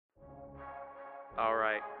All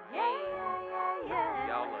right. Yeah.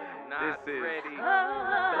 Y'all are not This is ready.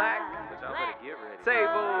 Black But y'all better get ready.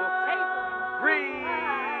 Table Read.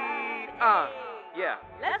 Yeah.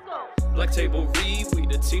 Let's go. Black Table Read, we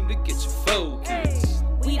the team to get you focused.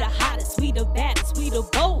 We the hottest, we the baddest, we the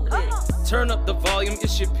boldest. Turn up the volume,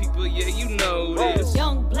 it's your people, yeah, you know this.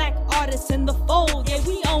 Young black artists in the fold, yeah,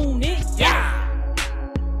 we own it. Yeah!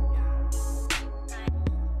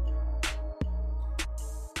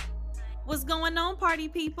 What's going on, party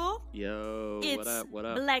people? Yo, It's what up? What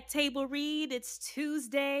up? Black Table Read. It's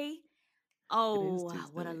Tuesday. Oh,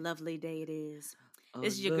 what a Tuesday. lovely day it is. A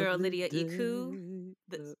This is your girl, lovely Lydia Iku.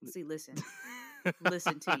 day. See, listen.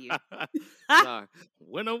 Listen to you. Sorry.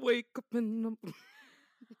 When I wake up in the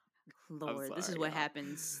Lord, this is sorry, what y'all.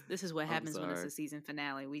 happens. This is what I'm happens when it's sorry. the season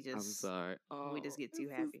finale. We I'm just sorry. we just get too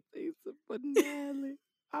this happy. Is season finale.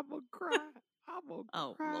 I'm gonna cry. I'm gonna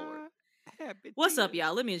Oh, cry. Lord. Happy What's up, tears.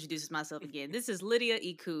 y'all? Let me introduce myself again. This is Lydia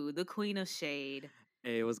Iku, the Queen of Shade.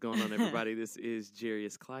 Hey, what's going on, everybody? This is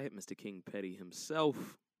Jarius Clyde, Mr. King Petty himself.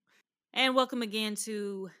 And welcome again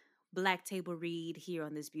to Black Table Read here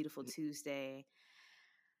on this beautiful Tuesday.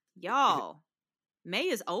 Y'all, May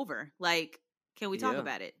is over. Like, can we talk Yeah.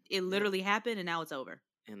 about it? It literally happened and now it's over.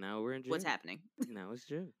 And now we're in June. What's happening? Now it's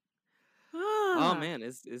June. Oh man,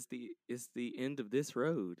 it's the end of this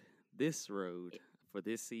road. This road for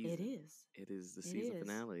this season. It is. It is the It season is.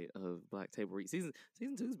 finale of Black Table Read. Season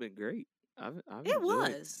 2's been great. I've It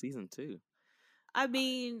enjoyed was. season 2. I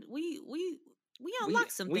mean, we We-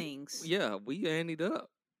 unlocked some we- things. Yeah, we anteed up.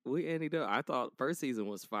 I thought first season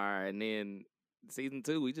was fire, and then season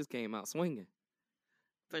 2 we just came out swinging.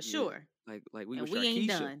 For Yeah, sure. Like we And were we ain't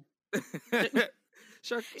Sharkeisha. done.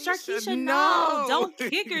 Sharkeisha, no. Don't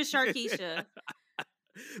kick her, Sharkeisha.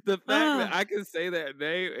 The fact that Ugh. I can say that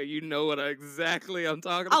name and you know what exactly I'm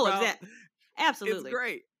talking Oh, about. absolutely. It's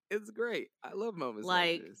great. It's great. I love moments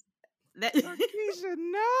Like, like this. That Sharkeisha,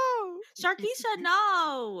 no. Sharkeisha,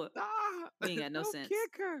 no. Ah, We ain't got no don't sense.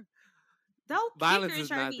 kick her. Don't Violence kick her, is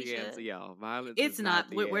not the Sharkeisha. answer, y'all. Violence It's is not.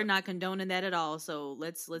 the We're answer. not condoning that at all. So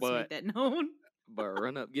let's make But- that known. But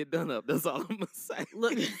run up, get done up. That's all I'm gonna say.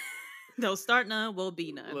 Look, don't start none, will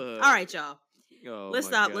be none. Look. All right, y'all. Oh, Let's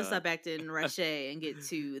my stop God. acting rache and get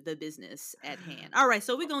to the business at hand. All right,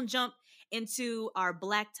 so we're gonna jump into our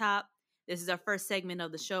Black Top. This is our first segment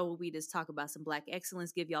of the show where we just talk about some Black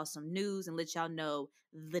excellence, give y'all some news, and let y'all know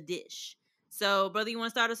the dish. So, brother, you want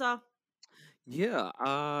to start us off? Yeah,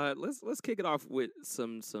 let's kick it off with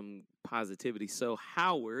some positivity. So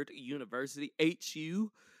Howard University,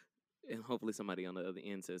 HU, and hopefully somebody on the other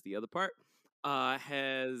end says the other part,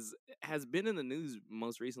 has been in the news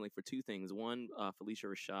most recently for two things. One, Felicia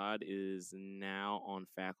Rashad is now on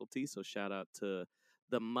faculty, so shout out to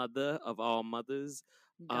the mother of all mothers.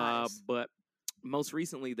 Goddess. But most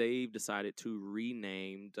recently, they've decided to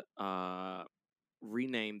rename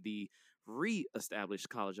the re-established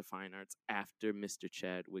College of Fine Arts after Mr.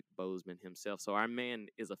 Chadwick Boseman himself. So our man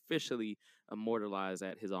is officially immortalized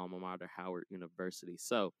at his alma mater, Howard University.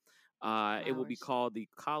 So it will be Flowers. called the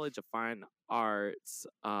College of Fine Arts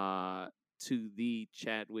to the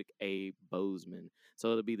Chadwick A. Boseman.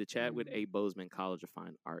 So it'll be the Chadwick A. Boseman College of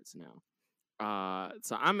Fine Arts now.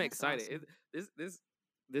 So I'm That's excited. awesome.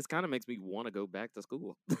 This kind of makes me want to go back to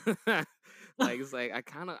school. Like it's like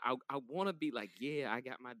I want to be like, yeah, I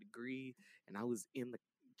got my degree and I was in the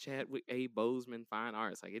Chadwick A. Boseman Fine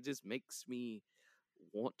Arts. Like it just makes me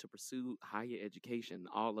want to pursue higher education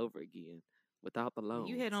all over again without the loans.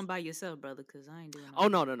 You head on by yourself, brother, because I ain't doing Oh all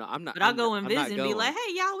no, I'm not. But I'll I'm go not- and I'm not visit and be like, going.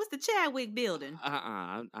 hey, y'all, what's the Chadwick building?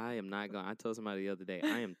 I am not going. I told somebody the other day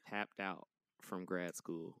I am tapped out from grad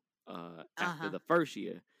school after Uh-huh. the first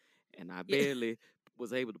year, and I Yeah. barely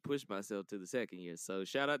was able to push myself to the second year. So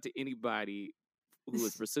shout out to anybody who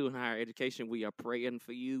is pursuing higher education. We are praying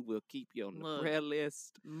for you. We'll keep you on the Look, prayer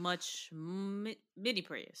list. Many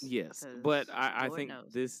prayers. Yes, 'cause but I Lord think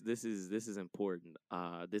knows. this is important.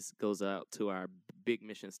 This goes out to our big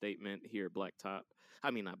mission statement here at Black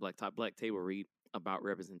Table Read about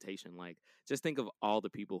representation. Like, just think of all the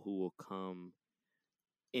people who will come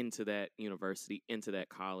into that university, into that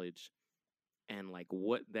college, and like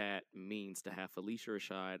what that means to have Felicia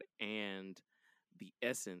Rashad and the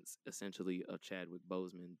essence, essentially, of Chadwick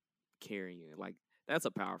Boseman carrying it. Like, that's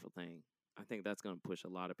a powerful thing. I think that's going to push a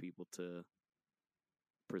lot of people to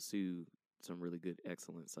pursue some really good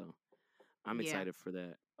excellence. So I'm Yeah. excited for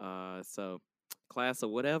that. So class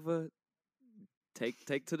or whatever,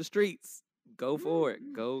 take to the streets. Go for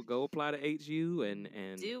it. Go apply to HU and Do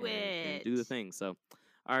and do the it. thing. So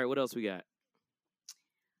all right, what else we got?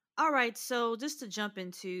 All right, so just to jump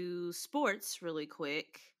into sports really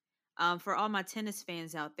quick, For all my tennis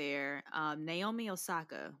fans out there, Naomi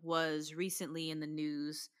Osaka was recently in the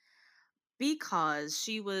news because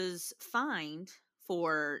she was fined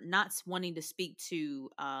for not wanting to speak to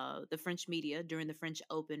the French media during the French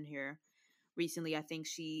Open here recently. I think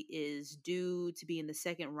she is due to be in the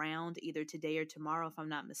second round either today or tomorrow, if I'm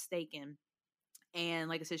not mistaken. And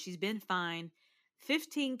like I said, she's been fined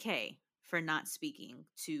 $15K for not speaking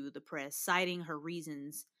to the press, citing her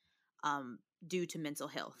reasons due to mental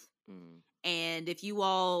health. Mm. And if you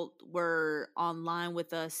all were online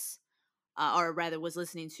with us, or rather was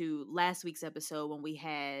listening to last week's episode when we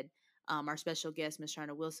had our special guest, Ms.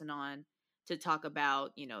 Sharna Wilson, on to talk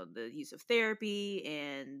about, the use of therapy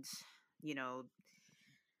and,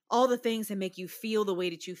 all the things that make you feel the way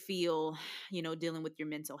that you feel, dealing with your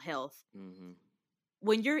mental health. Mm-hmm.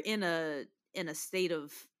 When you're in a state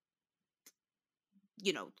of,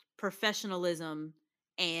 professionalism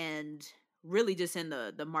and really just in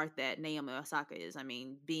the mark that Naomi Osaka is, I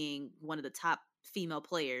mean, being one of the top female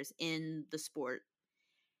players in the sport,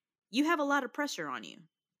 you have a lot of pressure on you.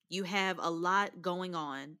 You have a lot going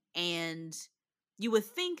on, and you would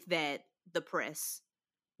think that the press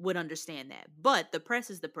would understand that. But the press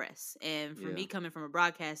is the press. And for me, coming from a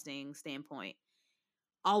broadcasting standpoint,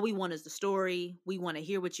 all we want is the story. We want to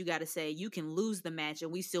hear what you got to say. You can lose the match,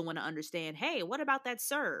 and we still want to understand, hey, what about that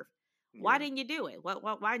serve? Why didn't you do it?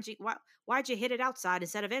 Why'd you hit it outside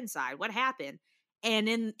instead of inside? What happened? And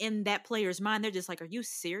in that player's mind, they're just like, are you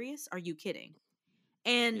serious? Are you kidding?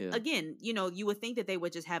 And again, you would think that they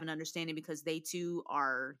would just have an understanding because they too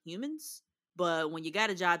are humans. But when you got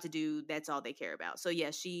a job to do, that's all they care about. So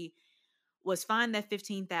yeah, she was fined that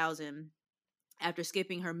 $15,000 after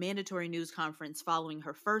skipping her mandatory news conference following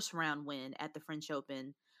her first round win at the French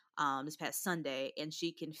Open this past Sunday, and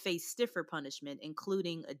she can face stiffer punishment,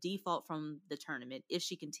 including a default from the tournament if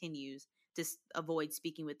she continues to avoid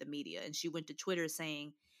speaking with the media. And she went to Twitter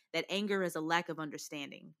saying that anger is a lack of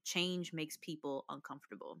understanding. Change makes people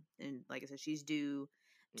uncomfortable. And like I said, she's due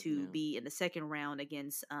to be in the second round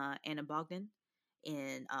against Anna Bogdan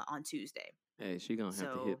on Tuesday. Hey, she gonna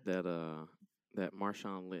have to hit that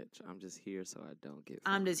Marshawn Lynch. I'm just here so I don't get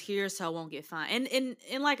fined. I'm just here so I won't get fined.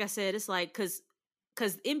 And like I said, it's like because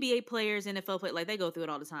NBA players, NFL players, like they go through it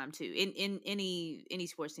all the time too. In any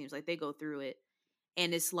sports teams, like they go through it,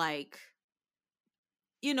 and it's like,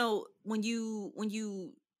 when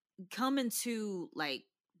you come into like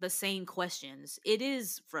the same questions, it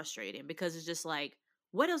is frustrating because it's just like,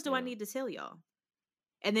 what else do I need to tell y'all?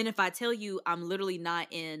 And then if I tell you I'm literally not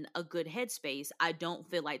in a good headspace, I don't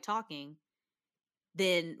feel like talking,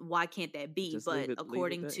 then why can't that be? Just but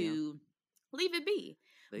leave it be.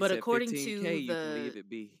 They But said according 15K, to you can leave it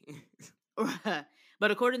be.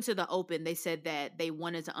 But according to the Open, they said that they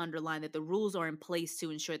wanted to underline that the rules are in place to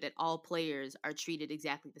ensure that all players are treated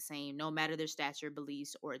exactly the same, no matter their stature,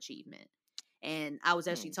 beliefs, or achievement. And I was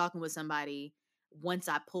actually talking with somebody once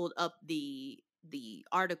I pulled up the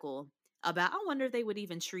article about, I wonder if they would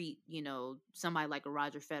even treat, somebody like a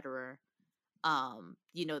Roger Federer,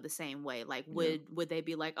 the same way. Like, would they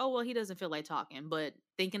be like, oh, well, he doesn't feel like talking? But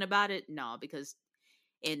thinking about it, no, because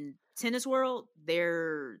in tennis world,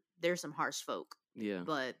 there's some harsh folk. Yeah.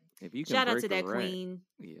 But if you can shout out break to a that rat, queen.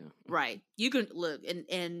 Yeah. Right. You can look,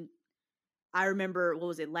 and I remember, what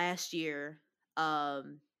was it, last year,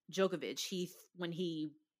 Djokovic, when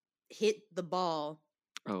he hit the ball,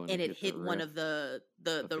 and it hit one of the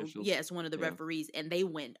one of the referees, and they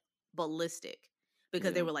went ballistic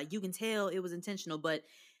because they were like, you can tell it was intentional. But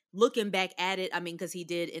looking back at it, I mean, because he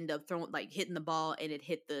did end up hitting the ball, and it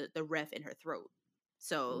hit the ref in her throat.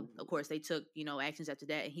 So of course they took actions after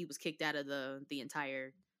that, and he was kicked out of the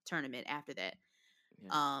entire tournament after that.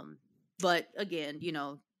 Yeah. But again,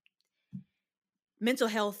 mental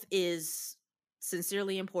health is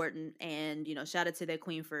sincerely important, and shout out to that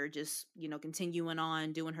queen for just continuing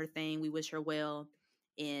on doing her thing. We wish her well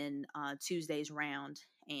in Tuesday's round,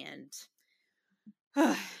 and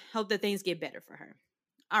hope that things get better for her.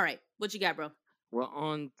 All right, what you got, bro? Well,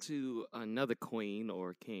 on to another queen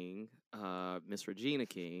or king, Miss Regina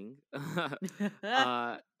King.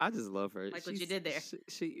 I just love her. Like what you did there.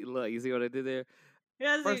 She look, you see what I did there?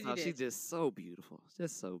 Yeah, first off, she's just so beautiful.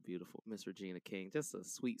 Just so beautiful, Miss Regina King. Just a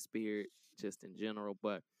sweet spirit, just in general.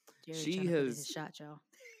 But Jerry she trying to put in his has. shot, y'all.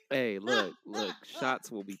 Hey, look,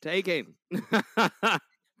 shots will be taken. Pew,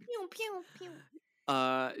 pew, pew.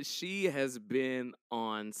 She has been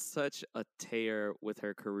on such a tear with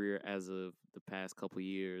her career as of the past couple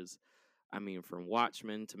years. I mean, from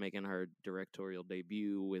Watchmen to making her directorial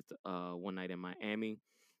debut with One Night in Miami.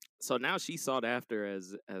 So now she's sought after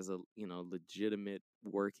as a legitimate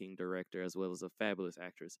working director as well as a fabulous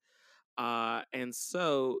actress. And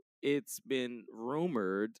so it's been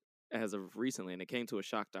rumored as of recently, and it came to a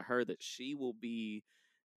shock to her, that she will be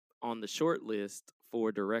on the short list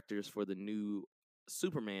for directors for the new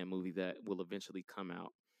Superman movie that will eventually come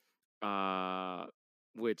out.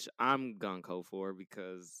 Which I'm gung ho for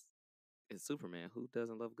because it's Superman. Who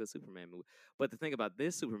doesn't love a good Superman movie? But the thing about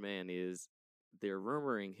this Superman is they're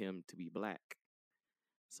rumoring him to be black.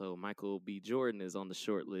 So Michael B. Jordan is on the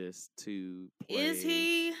short list to play. Is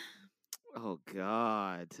he? Oh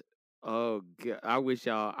God. Oh God. I wish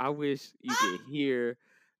you could hear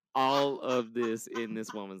all of this in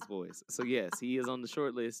this woman's voice. So yes, he is on the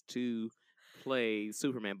short list to play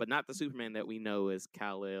Superman, but not the Superman that we know as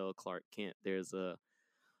Kal-El Clark Kent. There's a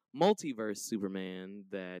multiverse Superman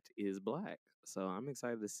that is black. So I'm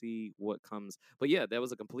excited to see what comes. But yeah, that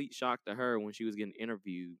was a complete shock to her when she was getting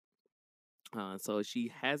interviewed. So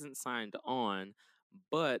she hasn't signed on,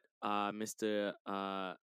 but Mr.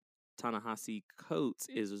 Ta-Nehisi Coates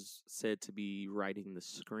is said to be writing the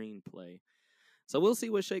screenplay. So we'll see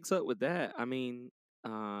what shakes up with that. I mean,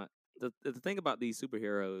 the thing about these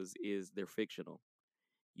superheroes is they're fictional.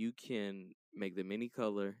 You can make them any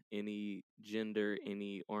color, any gender,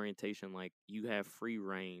 any orientation. Like, you have free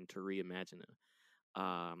reign to reimagine them.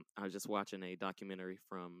 I was just watching a documentary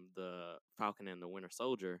from the Falcon and the Winter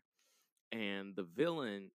Soldier, and the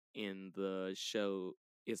villain in the show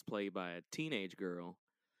is played by a teenage girl,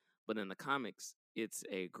 but in the comics, it's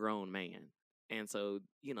a grown man. And so,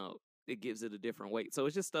 it gives it a different weight. So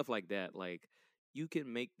it's just stuff like that. Like, you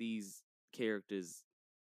can make these characters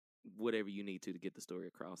whatever you need to get the story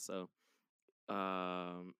across. So,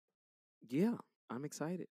 yeah, I'm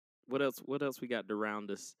excited. What else we got to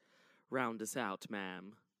round us out,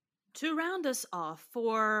 ma'am? To round us off,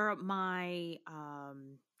 for my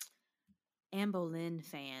Anne Boleyn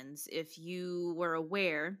fans, if you were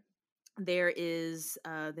aware, there is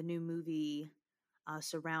the new movie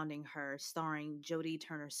surrounding her, starring Jodie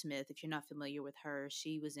Turner-Smith. If you're not familiar with her,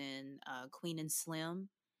 she was in Queen and Slim,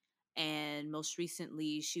 and most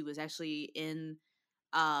recently she was actually in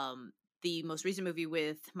the most recent movie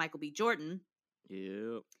with Michael B. Jordan.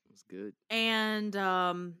 Yeah, it was good. And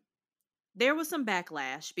there was some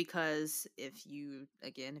backlash because if you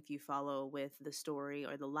follow with the story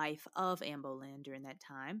or the life of Anne Boleyn during that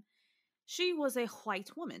time, she was a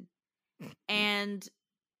white woman. And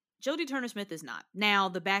Jodie Turner-Smith is not. Now,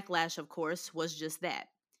 the backlash, of course, was just that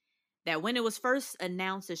when it was first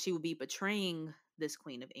announced that she would be portraying this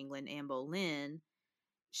Queen of England, Anne Boleyn,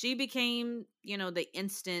 she became, the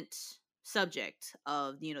instant subject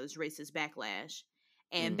of, this racist backlash.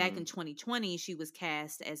 And back in 2020, she was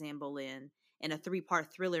cast as Anne Boleyn in a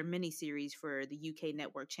 3-part thriller miniseries for the UK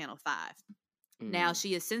network Channel 5. Now,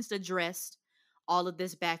 she has since addressed all of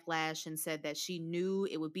this backlash and said that she knew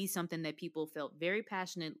it would be something that people felt very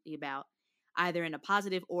passionately about, either in a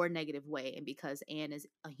positive or negative way. And because Anne is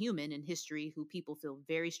a human in history who people feel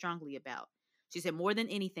very strongly about, she said, more than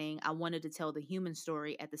anything, I wanted to tell the human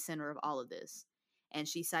story at the center of all of this. And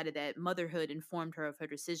she cited that motherhood informed her of her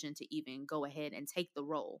decision to even go ahead and take the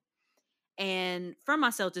role. And for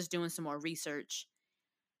myself, just doing some more research,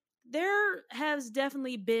 there has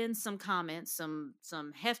definitely been some comments, some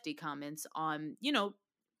hefty comments on,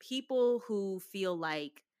 people who feel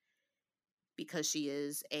like because she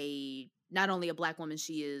is not only a black woman,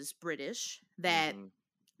 she is British, that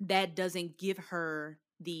doesn't give her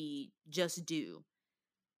the just due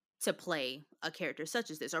to play a character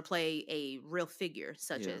such as this, or play a real figure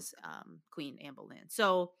such as Queen Anne Boleyn.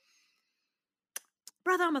 So,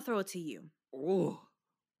 brother, I'm gonna throw it to you. Ooh.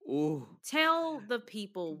 Tell the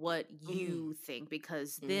people what you think,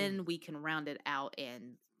 because then we can round it out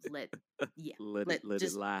and let it lie.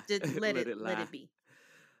 Just let it be.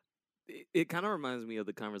 It kind of reminds me of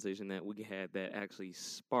the conversation that we had that actually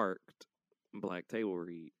sparked Black Table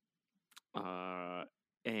Read,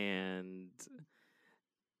 and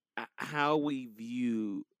how we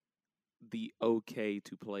view the okay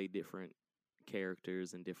to play different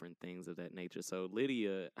characters and different things of that nature. So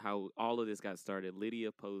Lydia, how all of this got started,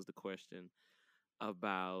 Lydia posed a question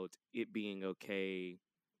about it being okay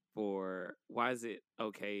why is it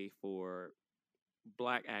okay for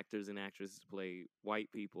black actors and actresses to play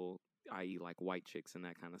white people, i.e. like white chicks and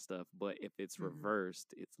that kind of stuff, but if it's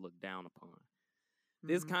reversed, it's looked down upon.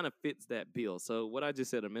 This kind of fits that bill. So what I just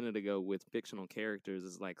said a minute ago with fictional characters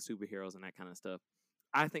is like superheroes and that kind of stuff.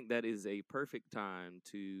 I think that is a perfect time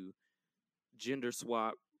to gender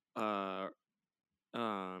swap,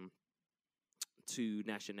 to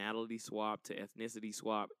nationality swap, to ethnicity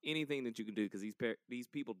swap, anything that you can do, because these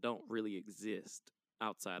people don't really exist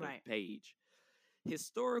outside of the page.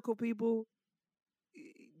 Historical people,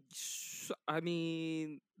 I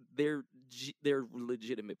mean, they're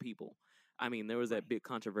legitimate people. I mean, there was that big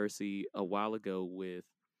controversy a while ago with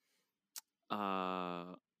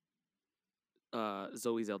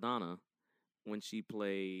Zoe Saldana when she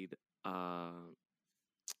played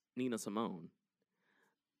Nina Simone.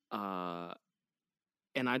 And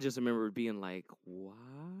I just remember being like, why?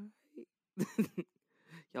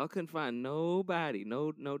 Y'all couldn't find nobody,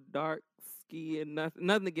 no dark skin,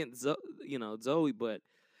 nothing against Zoe, but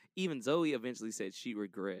even Zoe eventually said she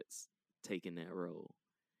regrets taking that role.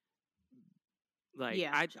 Like,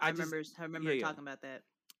 Yeah, I remember yeah. talking about that.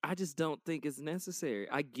 I just don't think it's necessary.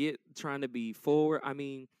 I get trying to be forward. I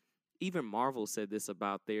mean, even Marvel said this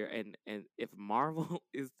about and if Marvel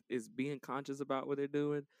is being conscious about what they're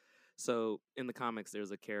doing. So in the comics,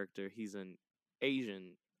 there's a character. He's an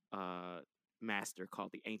Asian master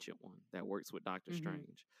called the Ancient One that works with Doctor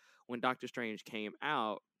Strange. When Doctor Strange came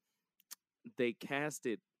out, they cast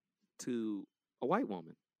it to a white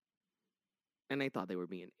woman, and they thought they were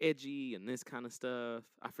being edgy and this kind of stuff.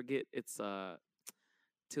 I forget, it's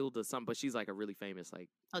Tilda something, but she's like a really famous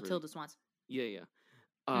Tilda Swanson. Yeah.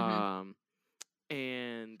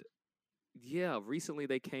 And yeah, recently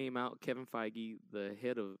they came out. Kevin Feige, the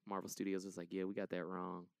head of Marvel Studios, was like, "Yeah, we got that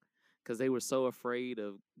wrong," because they were so afraid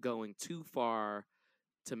of going too far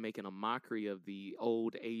to making a mockery of the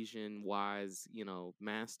old Asian wise,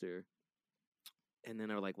 master. And then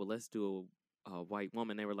they were like, "Well, let's do a white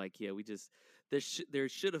woman." They were like, "Yeah, there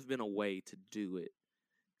should have been a way to do it,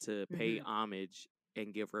 to pay homage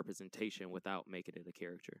and give representation without making it a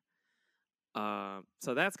character."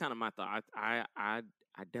 So that's kind of my thought.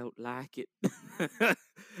 I don't like it.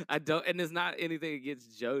 I don't, and it's not anything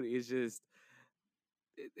against Jodie. It's just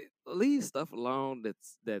leave stuff alone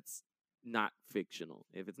that's not fictional.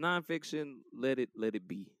 If it's nonfiction, let it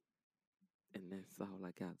be. And that's all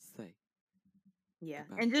I got to say. Yeah,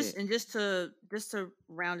 and just to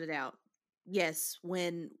round it out, yes,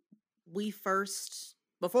 when we first,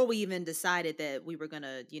 before we even decided that we were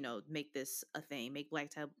gonna, make this a thing, make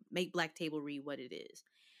Black Table Read what it is,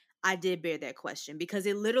 I did bear that question because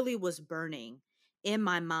it literally was burning in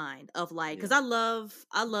my mind of like, because I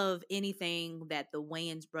love anything that the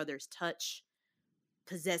Wayans brothers touch,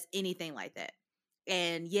 possess anything like that.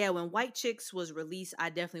 And yeah, when White Chicks was released, I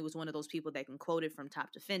definitely was one of those people that can quote it from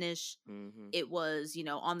top to finish. It was,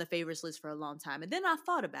 on the favorites list for a long time. And then I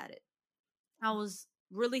thought about it. I was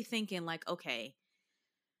really thinking like, okay,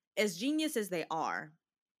 as genius as they are,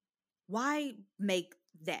 why make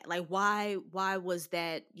that? Like, why was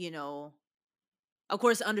that, of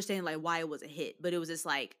course, understanding like why it was a hit, but it was just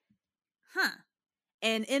like,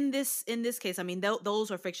 And in this case, I mean,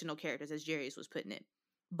 those are fictional characters, as Jarius was putting it.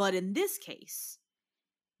 But in this case,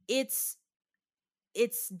 it's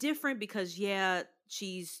different because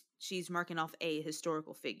she's marking off a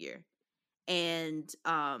historical figure. And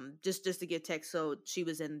just to get text, so she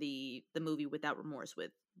was in the movie Without Remorse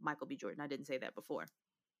with Michael B. Jordan. I didn't say that before.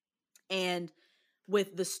 And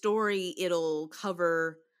with the story, it'll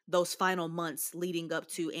cover those final months leading up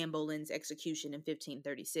to Anne Boleyn's execution in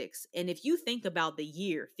 1536. And if you think about the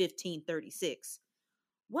year 1536,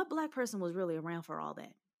 what Black person was really around for all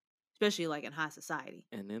that? Especially like in high society.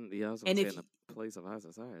 And then in a place of high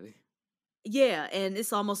society. Yeah, and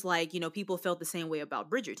it's almost like, people felt the same way about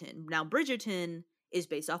Bridgerton. Now, Bridgerton is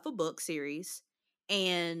based off a book series,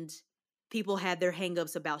 and people had their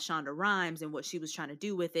hangups about Shonda Rhimes and what she was trying to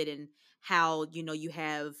do with it, and how, you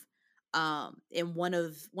have in one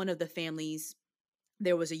of the families,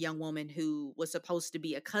 there was a young woman who was supposed to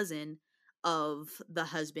be a cousin of the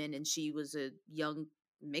husband, and she was a young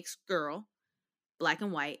mixed girl, Black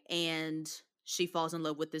and white, and she falls in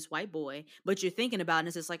love with this white boy. But you're thinking about it, and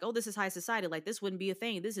it's just like, oh, this is high society. Like, this wouldn't be a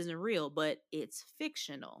thing. This isn't real, but it's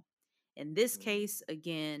fictional. In this case,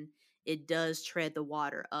 again, it does tread the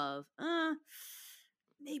water of,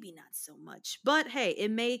 maybe not so much. But hey,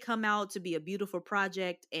 it may come out to be a beautiful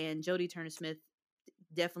project, and Jodie Turner-Smith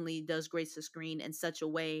definitely does grace the screen in such a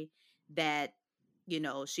way that,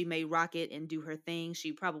 she may rock it and do her thing.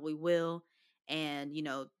 She probably will. And,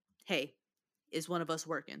 hey, is one of us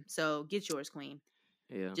working. So get yours, Queen.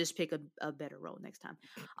 Yeah. Just pick a better role next time.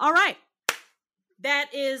 All right.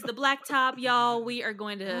 That is the Black Top, y'all. We are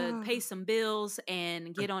going to pay some bills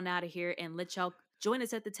and get on out of here and let y'all join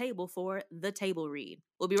us at the table for the table read.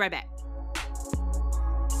 We'll be right back.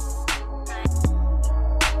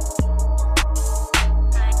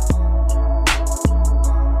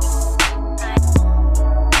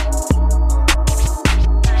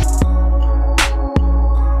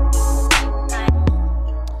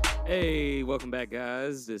 Hey, welcome back,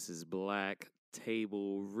 guys. This is Black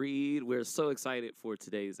Table Read. We're so excited for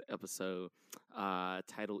today's episode.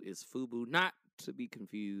 Title is FUBU, not to be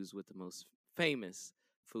confused with the most famous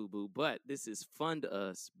FUBU, but this is fun to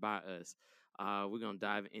us, by us. We're going to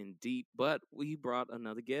dive in deep, but we brought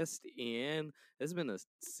another guest in. There's been a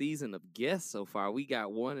season of guests so far. We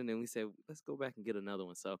got one, and then we said, let's go back and get another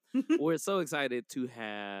one. So we're so excited to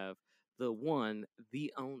have the one,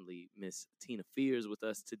 the only Miss Tina Fears with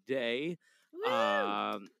us today.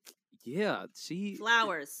 Woo! Yeah, she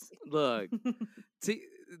Flowers. look.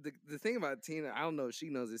 The thing about Tina, I don't know if she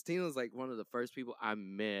knows this. Tina was like one of the first people I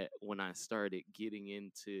met when I started getting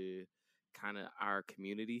into kind of our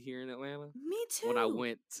community here in Atlanta. Me too. When I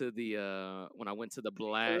went to the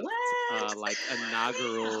Black What? like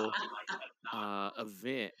inaugural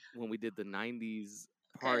event when we did the 90s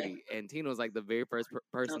party, and Tina was like the very first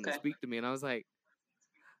person to Okay. speak to me, and I was like,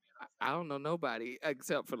 I don't know nobody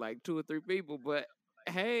except for like 2 or 3 people, but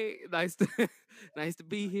hey, nice to nice to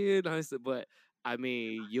be here. But I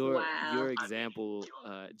mean, your Wow. example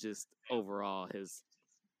just overall has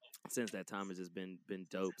since that time has just been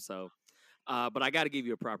dope. So, but I got to give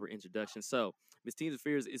you a proper introduction. So, Miss Tina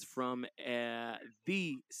Fears is from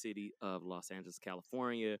the city of Los Angeles,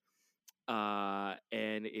 California,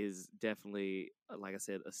 and is definitely, like I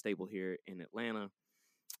said, a staple here in Atlanta.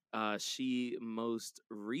 She most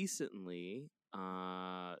recently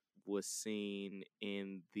was seen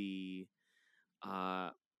in the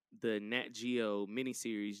Nat Geo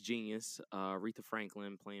miniseries Genius. Aretha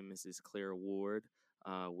Franklin playing Mrs. Clara Ward,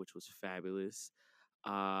 which was fabulous.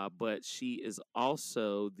 But she is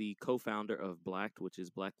also the co-founder of Blacked, which is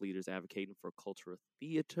Black Leaders Advocating for Cultural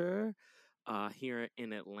Theater here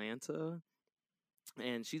in Atlanta.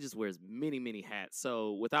 And she just wears many, many hats.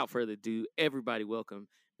 So without further ado, everybody welcome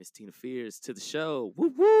Miss Tina Fears to the show.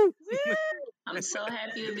 Woo woo! I'm so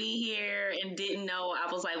happy to be here and didn't know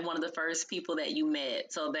I was like one of the first people that you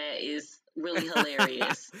met. So that is really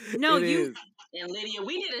hilarious. No, It you. is. And Lydia,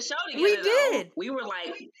 we did a show together. We though. did. We were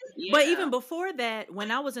like, yeah. But even before that,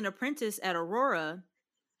 when I was an apprentice at Aurora,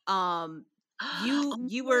 you Oh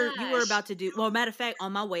you my were gosh. about to do. Well, matter of fact,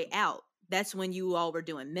 on my way out, that's when you all were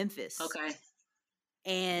doing Memphis. Okay.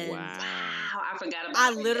 And Wow. Wow, I forgot about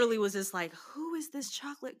I that. literally was just like, "Who is this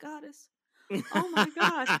chocolate goddess? Oh my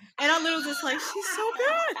gosh!" And I literally was just like, "She's so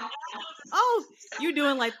good." Oh, you're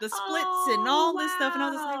doing like the splits and all this stuff, and I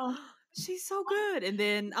was just wow. like, "She's so good." And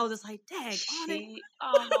then I was just like, "Dang on it."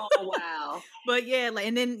 Oh, wow. But yeah, like,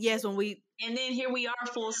 and then yes, when we And then here we are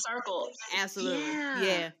full circle. absolutely, Yeah.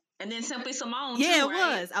 yeah. And then Simply Simone Yeah, too, it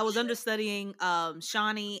right? was. I was understudying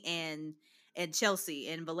Shawnee and Chelsea,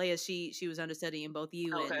 and Valea. She was understudying both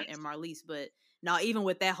you Okay. and Marlise. But no, even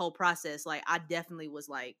with that whole process, like I definitely was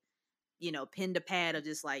like, pen to pad of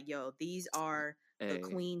just like, yo, these are the Hey.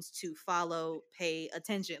 queens to follow. Pay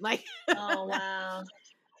attention, like. Oh, wow.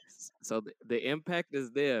 So the impact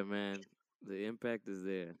is there, man. The impact is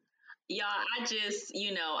there. Y'all, I just,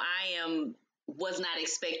 was not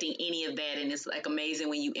expecting any of that. And it's like amazing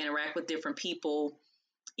when you interact with different people,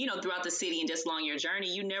 throughout the city and just along your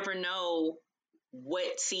journey. You never know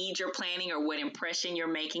what seed you're planting or what impression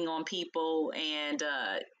you're making on people. And,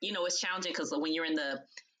 it's challenging because when you're in the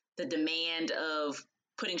demand of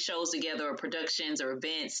putting shows together or productions or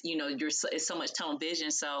events, it's so much tunnel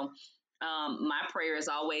vision. So my prayer is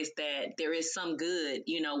always that there is some good,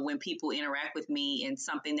 when people interact with me and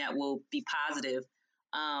something that will be positive.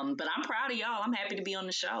 But I'm proud of y'all. I'm happy to be on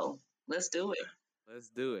the show. Let's do it. Let's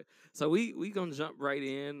do it. So we gonna jump right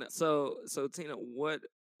in. So Tina, what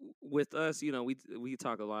with us? We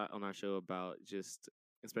talk a lot on our show about just,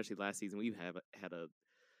 especially last season, we have had a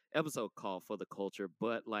episode called For the Culture,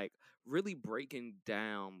 but like really breaking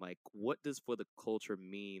down like what does for the culture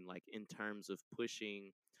mean, like in terms of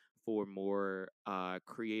pushing for more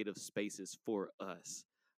creative spaces for us,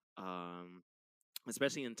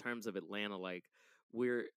 especially in terms of Atlanta. Like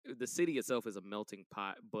the city itself is a melting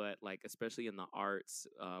pot, but like especially in the arts,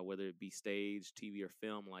 whether it be stage, TV, or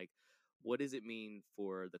film, like what does it mean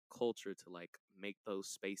for the culture to like make those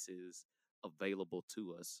spaces available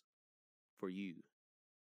to us for you?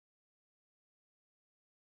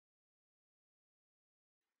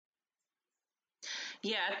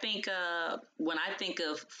 Yeah, I think when I think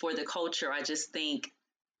of For the Culture, I think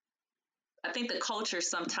the culture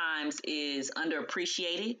sometimes is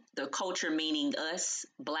underappreciated. The culture meaning us,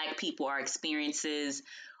 Black people, our experiences,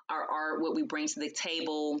 our art, what we bring to the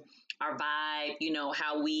table, our vibe,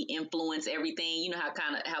 how we influence everything. You know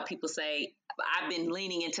how people say, I've been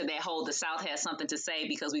leaning into that whole the South has something to say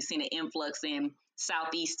because we've seen an influx in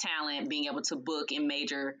Southeast talent being able to book in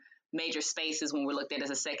major spaces when we're looked at as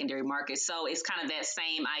a secondary market. So it's kind of that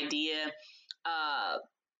same idea.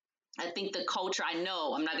 I think the culture, I'm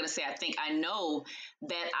not going to say I know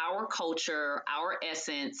that our culture, our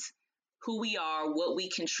essence, who we are, what we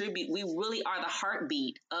contribute, we really are the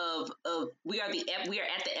heartbeat we are at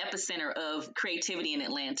the epicenter of creativity in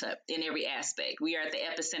Atlanta in every aspect. We are at the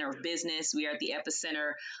epicenter of business. We are at the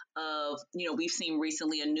epicenter of, we've seen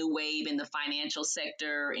recently a new wave in the financial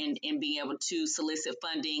sector in being able to solicit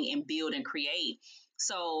funding and build and create.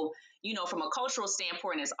 So, from a cultural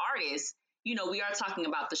standpoint as artists, we are talking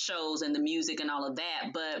about the shows and the music and all of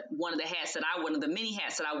that, but one of the many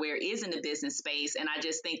hats that I wear is in the business space. And I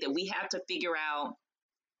just think that we have to figure out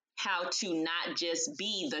how to not just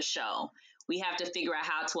be the show. We have to figure out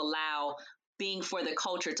how to allow being for the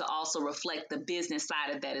culture to also reflect the business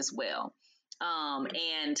side of that as well.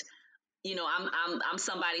 And I'm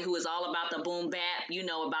somebody who is all about the boom bap,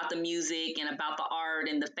 about the music and about the art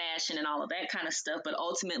and the fashion and all of that kind of stuff. But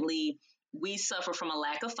ultimately, we suffer from a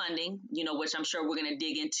lack of funding, which I'm sure we're going to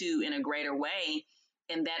dig into in a greater way.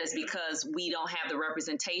 And that is because we don't have the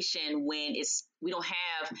representation we don't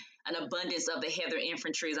have an abundance of the Heather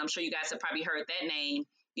Infantries. I'm sure you guys have probably heard that name.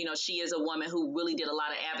 She is a woman who really did a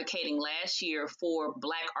lot of advocating last year for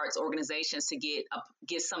Black arts organizations to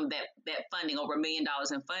get some of that funding, over $1 million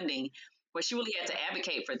in funding, where she really had to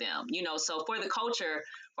advocate for them. So for the culture,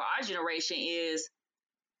 for our generation is,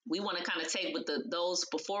 we want to kind of take what those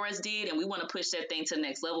before us did, and we want to push that thing to the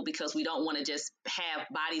next level, because we don't want to just have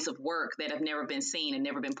bodies of work that have never been seen and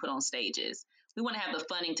never been put on stages. We want to have the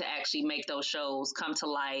funding to actually make those shows come to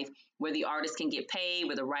life, where the artists can get paid,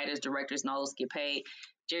 where the writers, directors, and all those get paid.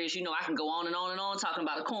 Jerry, as you know, I can go on and on and on talking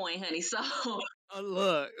about a coin, honey. So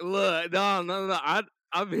Look, no.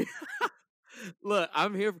 I mean, look,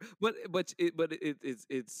 I'm here,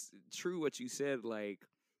 it's true what you said. Like,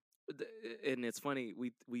 and it's funny,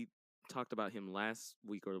 we talked about him last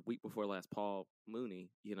week or the week before last, Paul Mooney,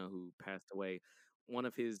 who passed away. One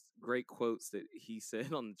of his great quotes that he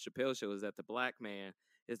said on the Chappelle Show is that the Black man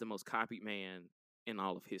is the most copied man in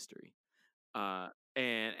all of history.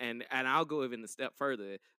 And I'll go even a step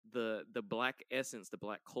further. The Black essence, the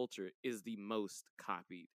Black culture, is the most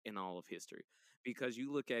copied in all of history, because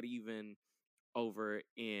you look at even over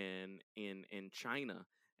in China,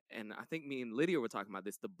 and I think me and Lydia were talking about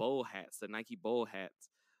this. The bowl hats, the Nike bowl hats,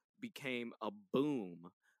 became a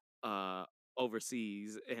boom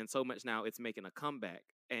overseas, and so much now it's making a comeback.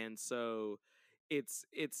 And so it's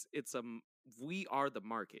we are the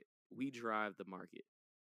market. We drive the market,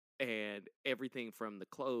 and everything from the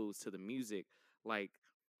clothes to the music. Like,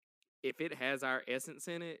 if it has our essence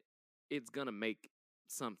in it, it's gonna make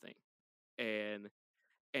something. And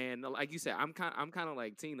like you said, I'm kind of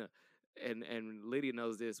like Tina, and Lydia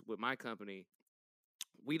knows this with my company.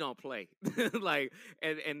 We don't play. Like,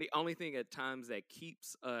 and the only thing at times that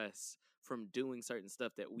keeps us from doing certain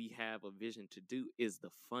stuff that we have a vision to do is the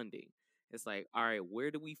funding. It's like, all right,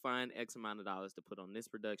 where do we find X amount of dollars to put on this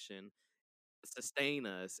production, sustain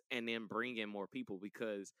us, and then bring in more people?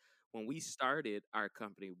 Because when we started our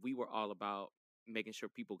company, we were all about making sure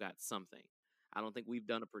people got something. I don't think we've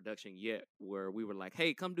done a production yet where we were like,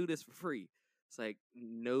 hey, come do this for free. It's like,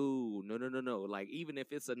 no. Like, even if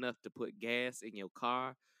it's enough to put gas in your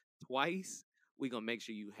car twice, we're going to make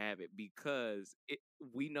sure you have it, because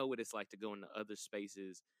we know what it's like to go into other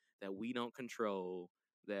spaces that we don't control,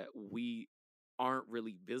 that we aren't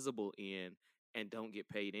really visible in, and don't get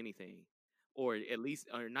paid anything. Or at least,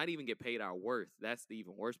 or not even get paid our worth. That's the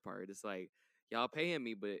even worse part. It's like, y'all paying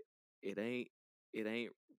me, but it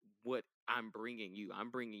ain't what I'm bringing you. I'm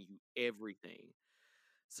bringing you everything.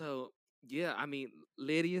 So yeah, I mean,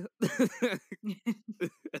 Lydia.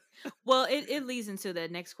 Well, it leads into the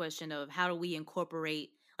next question of how do we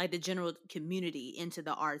incorporate like the general community into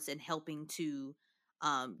the arts and helping to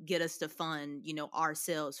get us to fund,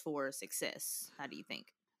 ourselves for success. How do you think?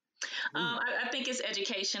 I think it's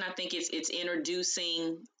education. I think it's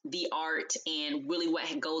introducing the art and really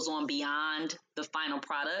what goes on beyond the final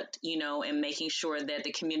product, and making sure that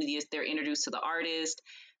the community they're introduced to the artist,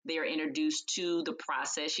 they are introduced to the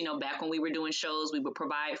process. Back when we were doing shows, we would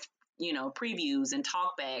provide, previews and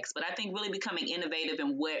talkbacks. But I think really becoming innovative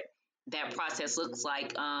in what that process looks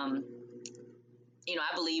like. I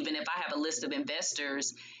believe, and if I have a list of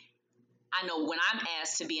investors, I know when I'm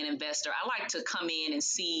asked to be an investor, I like to come in and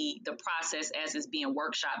see the process as it's being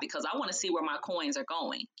workshopped, because I want to see where my coins are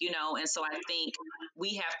going, and so I think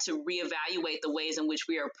we have to reevaluate the ways in which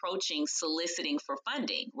we are approaching soliciting for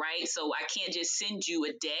funding, right? So I can't just send you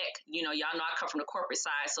a deck. Y'all know I come from the corporate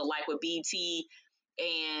side. So like with BT,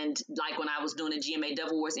 and like when I was doing the GMA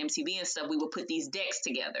Double Wars, MTV and stuff, we would put these decks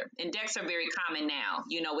together. And decks are very common now.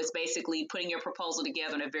 It's basically putting your proposal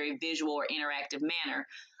together in a very visual or interactive manner.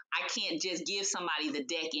 I can't just give somebody the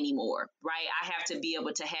deck anymore, right? I have to be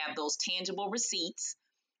able to have those tangible receipts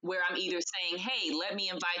where I'm either saying, hey, let me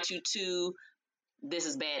invite you to, this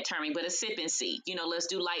is bad terming, but a sip and see. Let's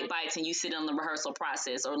do light bites and you sit on the rehearsal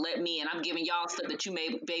process, or and I'm giving y'all stuff that you may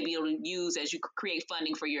be able to use as you create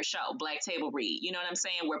funding for your show, Black Table Read. You know what I'm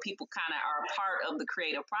saying? Where people kind of are a part of the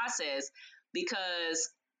creative process, because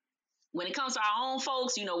when it comes to our own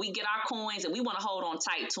folks, we get our coins and we want to hold on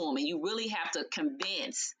tight to them. And you really have to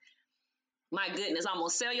convince, my goodness, I'm going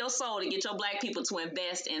to sell your soul to get your Black people to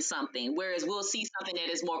invest in something. Whereas we'll see something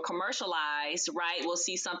that is more commercialized, right? We'll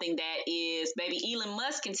see something that is, maybe Elon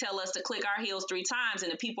Musk can tell us to click our heels 3 times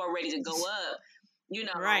and the people are ready to go up,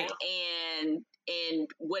 Right. and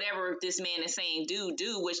whatever this man is saying, do,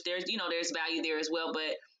 which there's value there as well.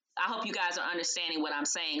 But I hope you guys are understanding what I'm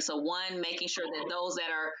saying. So one, making sure that those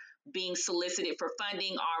that are being solicited for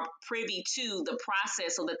funding are privy to the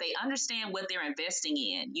process so that they understand what they're investing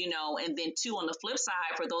in, and then 2, on the flip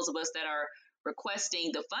side, for those of us that are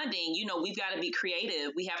requesting the funding, we've got to be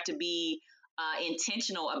creative. We have to be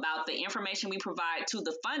intentional about the information we provide to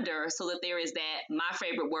the funder, so that there is that, my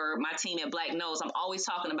favorite word, my team at Black knows, I'm always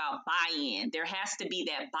talking about buy-in. There has to be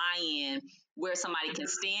that buy-in where somebody can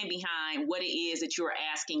stand behind what it is that you're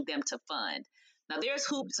asking them to fund. Now, there's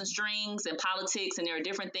hoops and strings and politics, and there are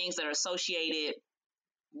different things that are associated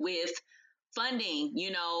with funding.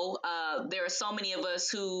 There are so many of us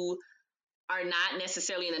who are not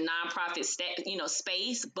necessarily in the nonprofit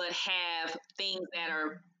space, but have things that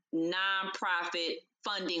are nonprofit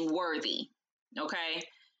funding worthy. Okay.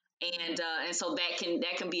 And so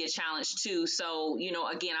that can be a challenge too. So,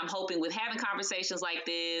 again, I'm hoping with having conversations like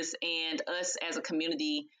this and us as a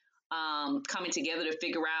community coming together to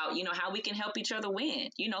figure out, how we can help each other win.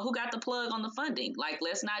 Who got the plug on the funding? Like,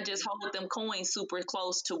 let's not just hold them coins super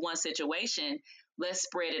close to one situation. Let's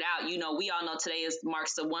spread it out. We all know today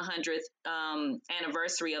marks the 100th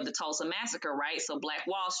anniversary of the Tulsa Massacre, right? So Black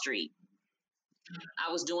Wall Street.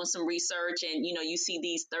 I was doing some research, and you see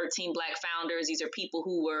these 13 Black founders. These are people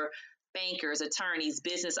who were bankers, attorneys,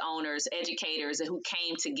 business owners, educators, who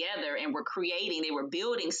came together and they were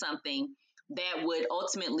building something that would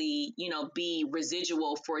ultimately, be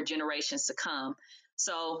residual for generations to come.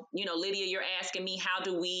 So, Lydia, you're asking me, how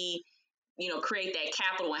do we, create that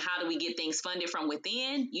capital, and how do we get things funded from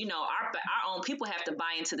within? Our own people have to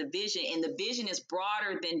buy into the vision, and the vision is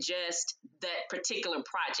broader than just that particular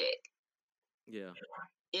project. Yeah.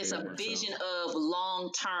 It's Very a much so. vision of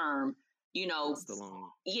long-term, It's the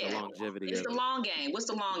longevity it's of the it. long game. What's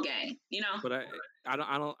the long game? But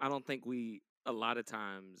I don't think a lot of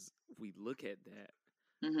times we look at that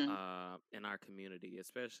Mm-hmm. in our community,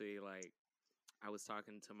 especially, like, I was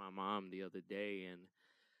talking to my mom the other day,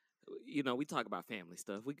 and we talk about family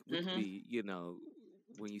stuff. We could Mm-hmm. be,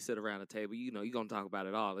 when you sit around a table, you're gonna talk about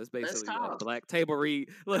it all. It's Let's basically a talk. Black Table Read.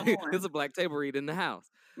 Come Like, on. it's a Black Table Read in the house.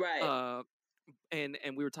 Right. And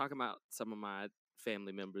we were talking about some of my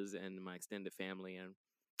family members and my extended family, and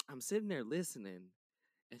I'm sitting there listening,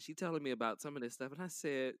 and she telling me about some of this stuff, and I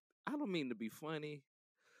said, I don't mean to be funny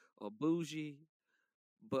or bougie,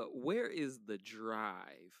 but where is the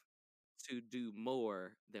drive to do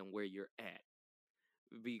more than where you're at?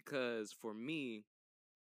 Because for me,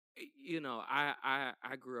 I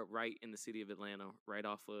grew up right in the city of Atlanta, right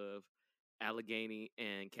off of Allegheny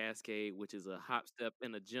and Cascade, which is a hop, step,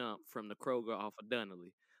 and a jump from the Kroger off of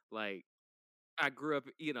Dunley. Like, I grew up,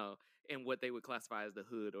 in what they would classify as the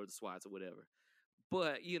hood or the Swats or whatever.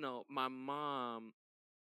 But, my mom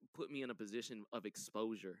put me in a position of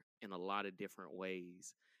exposure in a lot of different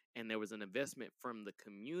ways. And there was an investment from the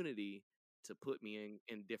community to put me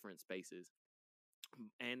in different spaces.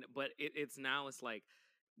 But it's like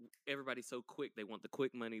everybody's so quick. They want the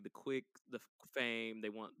quick money, the fame. They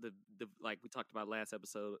want the like we talked about last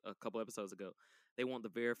episode, a couple episodes ago. They want the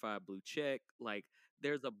verified blue check. Like,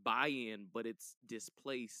 there's a buy-in, but it's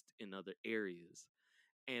displaced in other areas.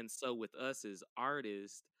 And so with us as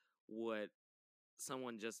artists, what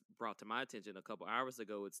someone just brought to my attention a couple hours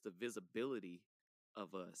ago, it's the visibility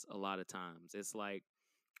of us. A lot of times it's like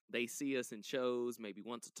they see us in shows maybe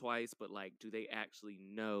once or twice, but, like, do they actually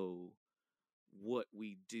know what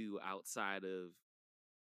we do outside of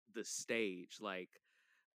the stage? Like,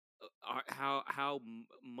 how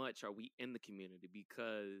much are we in the community?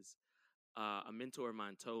 Because a mentor of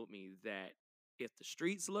mine told me that if the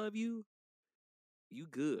streets love you, you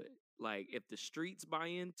good. Like, if the streets buy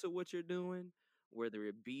into what you're doing, whether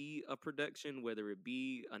it be a production, whether it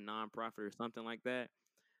be a nonprofit or something like that,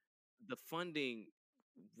 the funding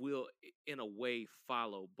will, in a way,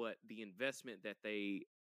 follow, but the investment that they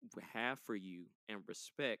have for you and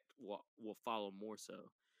respect will follow more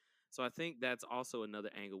so. So I think that's also another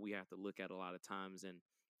angle we have to look at a lot of times. And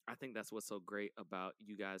I think that's what's so great about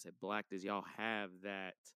you guys at Blacked is y'all have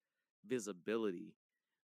that visibility,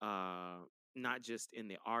 uh, not just in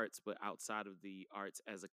the arts, but outside of the arts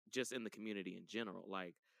as a just in the community in general.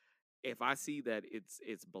 Like if I see that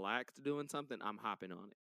it's Blacked doing something, I'm hopping on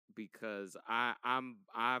it because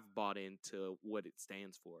I've bought into what it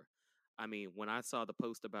stands for. I mean, when I saw the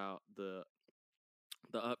post about the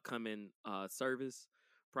upcoming service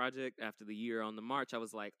project after the year on the march, I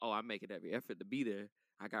was like, oh, I'm making every effort to be there.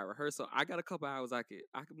 I got rehearsal. I got a couple hours I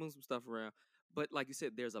could move some stuff around. But like you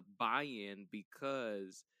said, there's a buy-in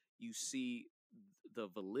because you see the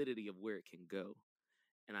validity of where it can go.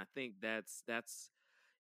 And I think that's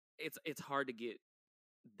it's hard to get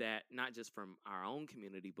that not just from our own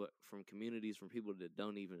community, but from communities from people that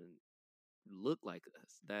don't even look like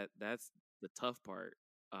us. That's the tough part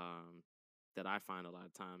that I find a lot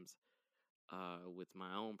of times with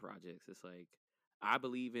my own projects. It's like I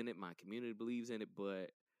believe in it, my community believes in it,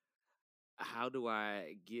 but how do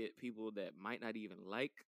I get people that might not even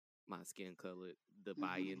like my skin color to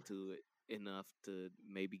buy into it enough to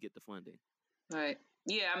maybe get the funding? Right.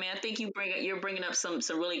 Yeah, I mean, I think you're bringing up some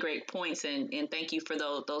really great points, and thank you for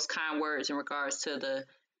those kind words in regards to the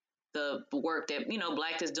work that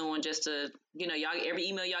Black is doing. Just to y'all, every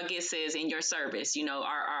email y'all get says in your service.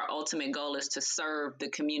 Our ultimate goal is to serve the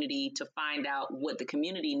community, to find out what the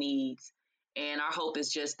community needs, and our hope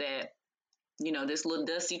is just that this little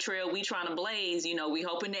dusty trail we trying to blaze. We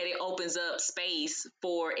hoping that it opens up space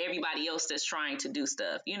for everybody else that's trying to do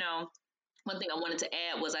stuff. One thing I wanted to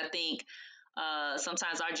add was I think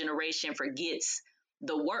sometimes our generation forgets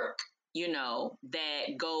the work,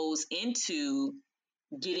 that goes into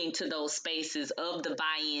getting to those spaces of the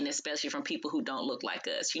buy-in, especially from people who don't look like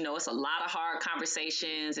us. It's a lot of hard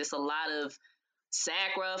conversations. It's a lot of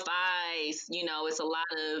sacrifice. It's a lot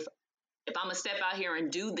of, if I'm gonna step out here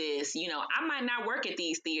and do this, I might not work at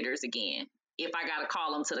these theaters again if I got to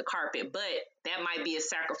call them to the carpet, but that might be a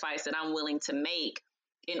sacrifice that I'm willing to make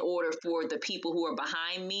in order for the people who are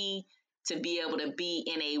behind me to be able to be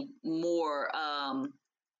in a more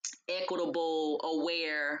equitable,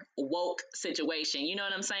 aware, woke situation. You know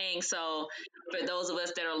what I'm saying? So for those of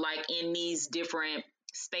us that are like in these different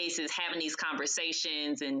spaces, having these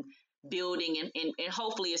conversations and building and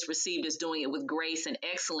hopefully it's received as doing it with grace and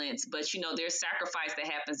excellence, but there's sacrifice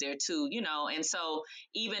that happens there too, and so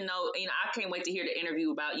even though I can't wait to hear the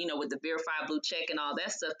interview about with the verified blue check and all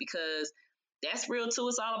that stuff, because that's real too.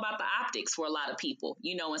 It's all about the optics for a lot of people,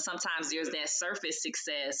 and sometimes there's that surface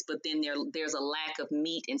success, but then there's a lack of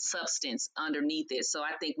meat and substance underneath it. So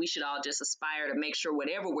I think we should all just aspire to make sure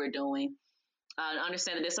whatever we're doing,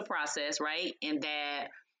 understand that it's a process, right? And that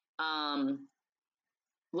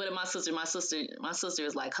what did my sister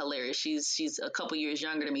is like hilarious. She's a couple years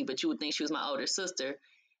younger than me, but you would think she was my older sister.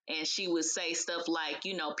 And she would say stuff like,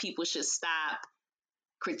 people should stop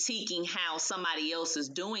critiquing how somebody else is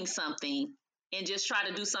doing something and just try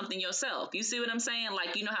to do something yourself. You see what I'm saying?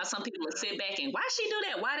 Like, how some people will sit back and why she do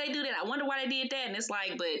that? Why they do that? I wonder why they did that. And it's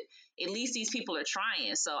like, but at least these people are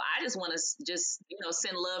trying. So I just want to just,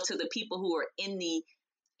 send love to the people who are in the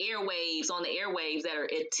on the airwaves that are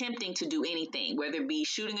attempting to do anything, whether it be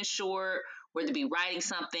shooting a short, whether it be writing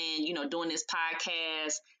something, doing this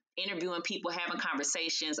podcast, interviewing people, having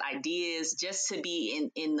conversations, ideas, just to be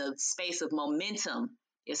in the space of momentum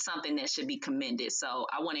is something that should be commended. So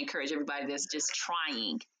I want to encourage everybody that's just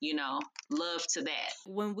trying, love to that.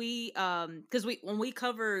 When we when we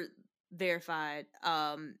cover verified,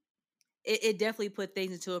 it definitely put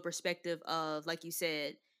things into a perspective of, like you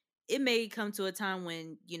said, it may come to a time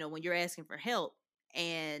when when you're asking for help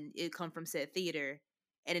and it come from said theater,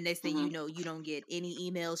 and the next thing you know, you don't get any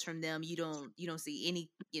emails from them, you don't see any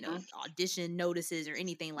audition notices or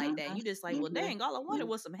anything like that. You just like, well, dang, all I wanted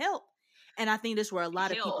was some help. And I think that's where a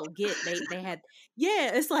lot of people get they had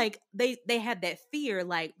it's like they had that fear,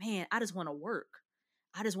 like, man, I just want to work,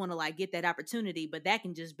 I just want to like get that opportunity, but that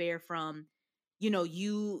can just bear from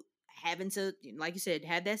you having to, like you said,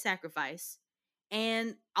 have that sacrifice,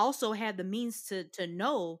 and also have the means to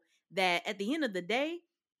know that at the end of the day,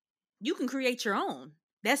 you can create your own.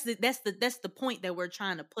 That's the point that we're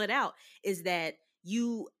trying to put out, is that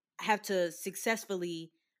you have to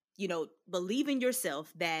successfully, believe in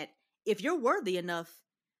yourself, that if you're worthy enough,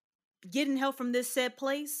 getting help from this said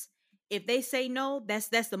place, if they say no, that's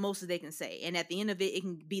the most that they can say. And at the end of it, it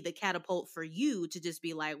can be the catapult for you to just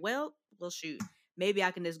be like, well, shoot, maybe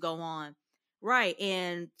I can just go on. Right.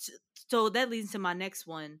 And so that leads to my next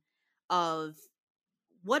one of,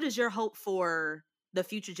 what is your hope for the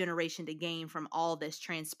future generation to gain from all that's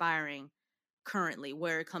transpiring currently,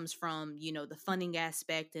 where it comes from, you know, the funding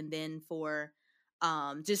aspect, and then for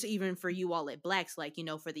just even for you all at Blacks, like, you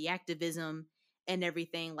know, for the activism and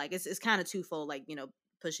everything. Like it's kind of twofold, like, you know,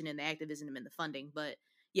 pushing in the activism and the funding. But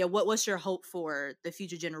yeah, what's your hope for the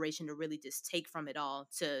future generation to really just take from it all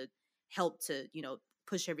to help to, you know,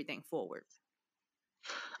 push everything forward?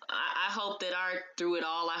 I hope that through it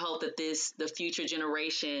all, I hope that the future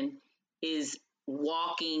generation is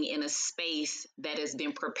walking in a space that has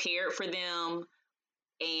been prepared for them,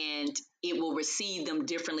 and it will receive them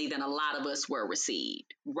differently than a lot of us were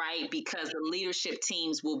received, right? Because the leadership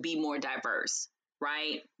teams will be more diverse,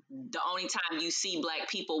 right? The only time you see Black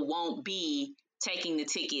people won't be taking the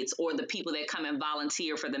tickets, or the people that come and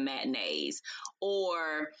volunteer for the matinees,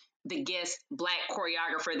 or the guest Black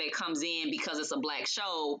choreographer that comes in because it's a Black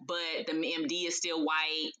show, but the MD is still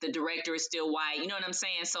white, the director is still white. You know what I'm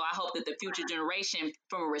saying? So I hope that the future generation,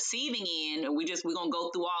 from a receiving end, and we're gonna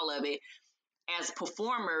go through all of it, as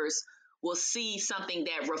performers, will see something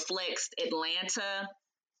that reflects Atlanta,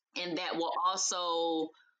 and that will also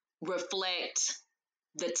reflect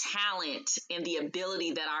the talent and the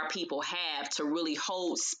ability that our people have to really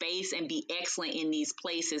hold space and be excellent in these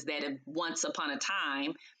places that have once upon a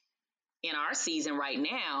time. In our season right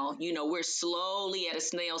now, you know, we're slowly at a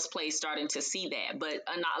snail's pace starting to see that. But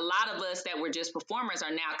a lot of us that were just performers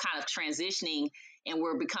are now kind of transitioning, and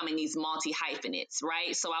we're becoming these multi-hyphenates,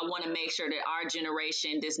 right? So I want to make sure that our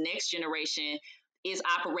generation, this next generation, is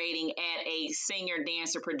operating at a singer,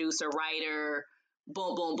 dancer, producer, writer,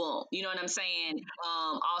 boom, boom, boom. You know what I'm saying?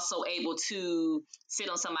 Also able to sit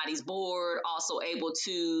on somebody's board, also able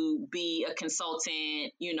to be a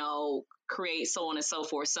consultant, you know, create, so on and so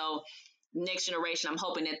forth. So next generation, I'm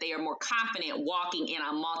hoping that they are more confident walking in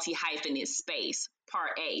a multi-hyphenate space.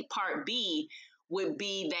 Part A. Part B would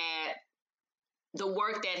be that the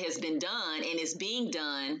work that has been done and is being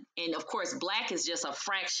done, and of course, Black is just a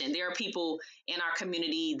fraction. There are people in our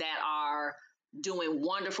community that are doing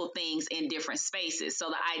wonderful things in different spaces. So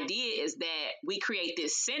the idea is that we create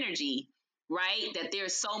this synergy, right? That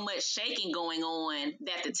there's so much shaking going on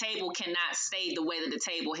that the table cannot stay the way that the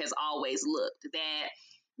table has always looked. That,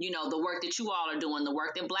 you know, the work that you all are doing, the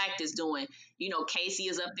work that Black is doing, you know, Casey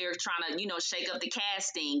is up there trying to, you know, shake up the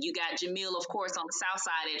casting. You got Jamil, of course, on the South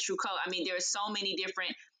Side at True Color. I mean, there's so many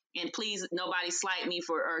different, and please, nobody slight me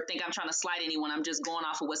for, or think I'm trying to slight anyone. I'm just going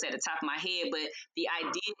off of what's at the top of my head. But the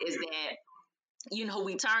idea is that, you know,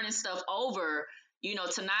 we turning stuff over, you know,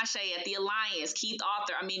 Tinashe at the Alliance, Keith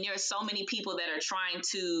Arthur. I mean, there are so many people that are trying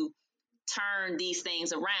to turn these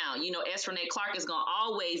things around. You know, S. Renee Clark is going to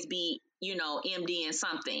always be, you know, MD in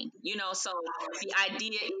something, you know. So the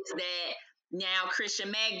idea is that now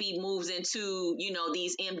Christian Magby moves into, you know,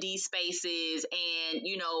 these MD spaces, and,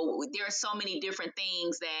 you know, there are so many different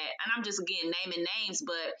things that, and I'm just, again, naming names,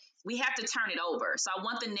 but we have to turn it over. So I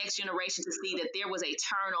want the next generation to see that there was a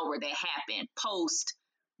turnover that happened post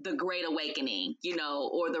the Great Awakening, you know,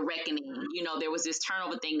 or the Reckoning. You know, there was this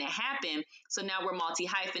turnover thing that happened. So now we're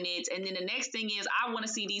multi-hyphenates. And then the next thing is, I want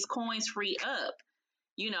to see these coins free up.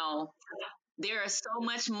 You know, there is so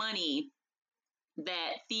much money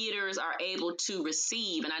that theaters are able to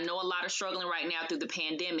receive. And I know a lot are struggling right now through the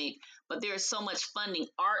pandemic, but there's so much funding,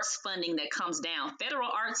 arts funding that comes down, federal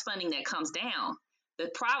arts funding that comes down. The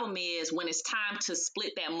problem is, when it's time to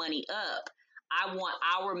split that money up, I want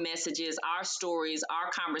our messages, our stories, our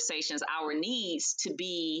conversations, our needs to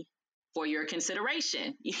be for your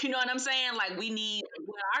consideration. You know what I'm saying? Like, we need,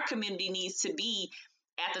 where our community needs to be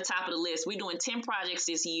at the top of the list. We're doing 10 projects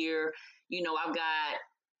this year. You know, I've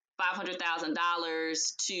got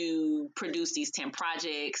 $500,000 to produce these 10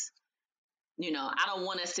 projects. You know, I don't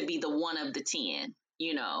want us to be the one of the 10,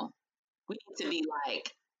 you know. We need to be like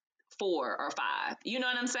 4 or 5. You know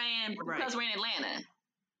what I'm saying? Because we're in Atlanta.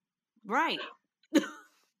 Right.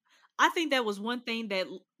 I think that was one thing that,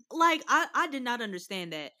 like, I did not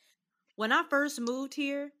understand that. When I first moved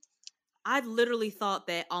here, I literally thought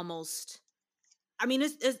that almost, I mean,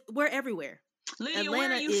 it's we're everywhere. Lydia, Atlanta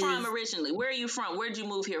where are you from originally? Where are you from? Where'd you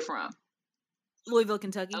move here from? Louisville,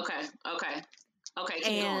 Kentucky. Okay,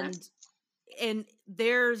 keep going. And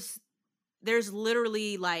there's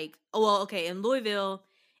literally like, oh, well, okay, in Louisville,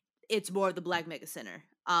 it's more of the Black Mega Center.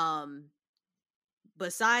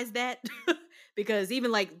 Besides that, because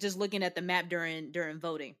even like just looking at the map during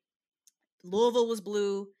voting, Louisville was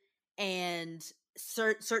blue, and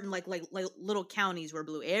certain like little counties were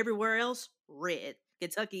blue. Everywhere else, red.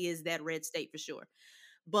 Kentucky is that red state for sure.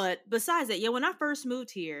 But besides that, yeah, when I first moved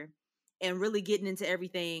here and really getting into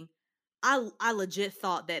everything, I legit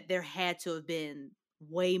thought that there had to have been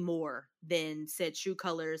way more than said True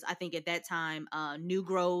Colors. I think at that time, New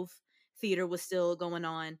Grove Theater was still going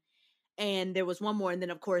on. And there was one more, and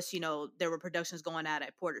then of course, there were productions going out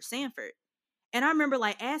at Porter Sanford. And I remember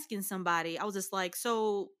like asking somebody, I was just like,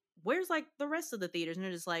 so where's like the rest of the theaters? And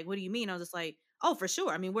they're just like, what do you mean? I was just like, oh, for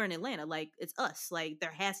sure. I mean, we're in Atlanta. Like, it's us. Like,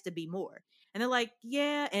 there has to be more. And they're like,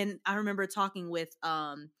 yeah. And I remember talking with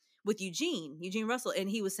Eugene Russell, and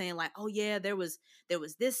he was saying like, oh yeah, there was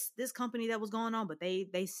this company that was going on, but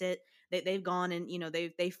they said they've gone and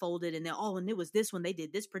they folded, and then and it was this when they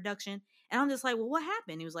did this production. And I'm just like, well, what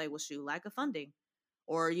happened? He was like, well, shoot, lack of funding,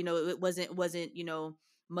 or it wasn't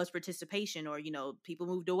much participation, or people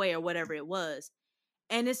moved away or whatever it was.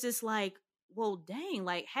 And it's just like, well, dang,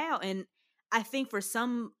 like how? And I think for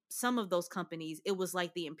some of those companies, it was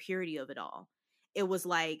like the impurity of it all. It was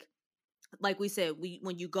like we said,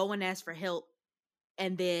 when you go and ask for help,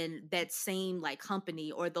 and then that same like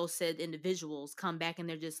company or those said individuals come back and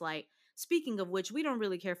they're just like, speaking of which, we don't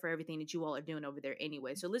really care for everything that you all are doing over there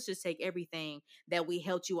anyway, so let's just take everything that we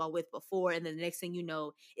helped you all with before, and then the next thing you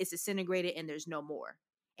know, it's disintegrated and there's no more.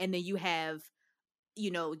 And then you have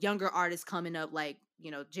younger artists coming up, like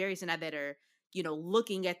Jarius and I, that are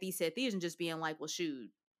looking at these said theaters and just being like, well, shoot,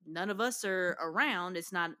 none of us are around.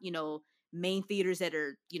 It's not main theaters that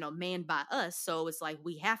are manned by us, so it's like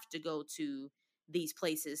we have to go to these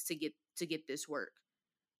places to get this work.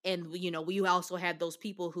 And we also have those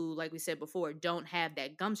people who, like we said before, don't have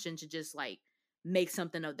that gumption to just like make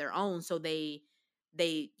something of their own, so they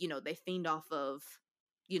fiend off of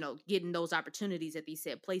getting those opportunities at these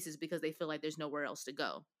said places because they feel like there's nowhere else to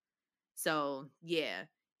go. So yeah,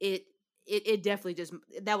 it definitely just,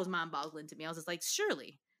 that was mind boggling to me. I was just like,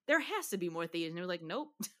 surely there has to be more theaters, and they were like, nope.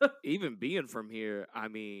 Even being from here, I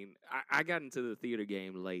mean, I got into the theater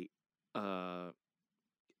game late,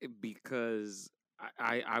 because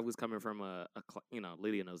I was coming from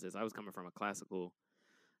Lydia knows this. I was coming from a classical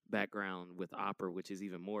background with opera, which is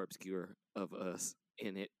even more obscure of us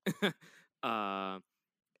in it.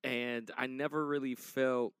 And I never really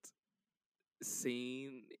felt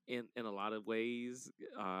seen in a lot of ways,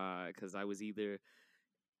 because I was either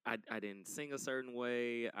I didn't sing a certain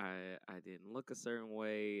way, I didn't look a certain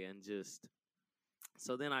way, and just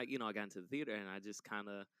so then I got into the theater and I just kind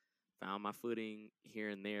of found my footing here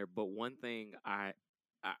and there. But one thing I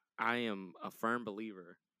am a firm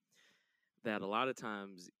believer that a lot of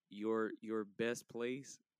times your best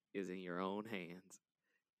place is in your own hands.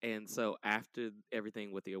 And so after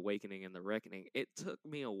everything with the awakening and the reckoning, it took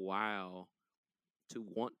me a while to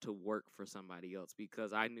want to work for somebody else,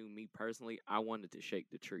 because I knew, me personally, I wanted to shake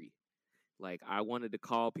the tree. Like, I wanted to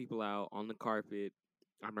call people out on the carpet.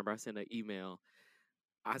 I remember I sent an email.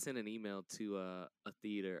 I sent an email to a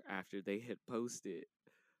theater after they had posted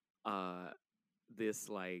this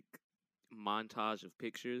like montage of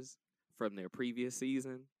pictures from their previous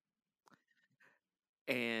season,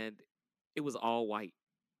 and it was all white.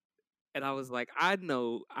 And I was like, I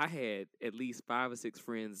know I had at least 5 or 6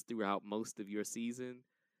 friends throughout most of your season.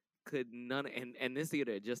 Could none, and this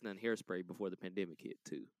theater had just done Hairspray before the pandemic hit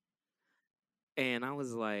too. And I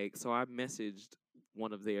was like, so I messaged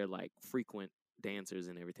one of their like frequent dancers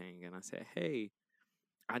and everything, and I said, hey,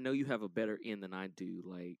 I know you have a better end than I do.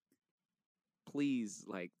 Like, please,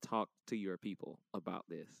 like, talk to your people about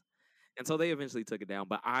this. And so they eventually took it down.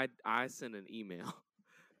 But I sent an email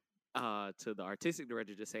to the artistic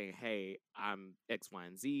director just saying, hey, I'm X, Y,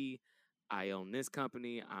 and Z. I own this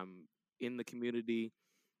company. I'm in the community.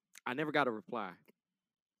 I never got a reply.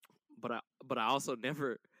 But I also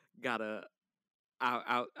never got a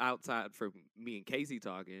outside from me and Casey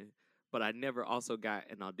talking, but I never also got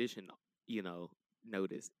an audition,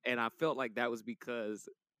 notice. And I felt like that was because,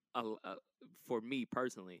 for me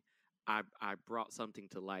personally, I brought something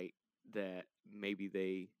to light that maybe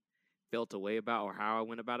they felt a way about, or how I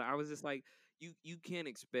went about it. I was just like, you can't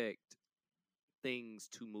expect things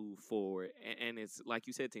to move forward, and it's like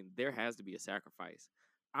you said, Tim, there has to be a sacrifice.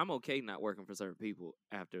 I'm okay not working for certain people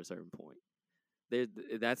after a certain point.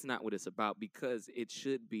 That's not what it's about, because it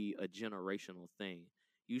should be a generational thing.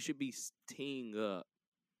 You should be teeing up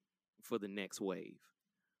for the next wave.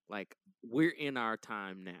 Like, we're in our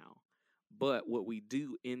time now, but what we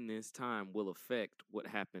do in this time will affect what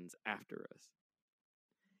happens after us.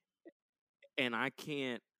 And I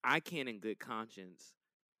can't in good conscience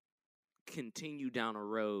continue down a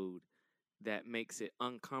road that makes it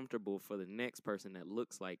uncomfortable for the next person that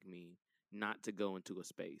looks like me not to go into a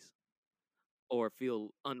space, or feel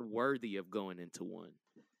unworthy of going into one.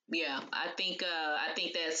 Yeah, I think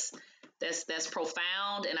that's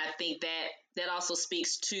profound, and I think that also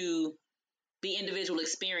speaks to the individual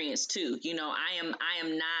experience too. I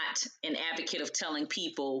am not an advocate of telling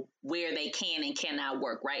people where they can and cannot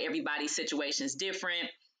work. Right, everybody's situation is different.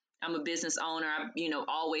 I'm a business owner. I've,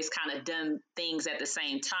 always kind of done things at the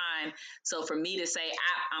same time. So for me to say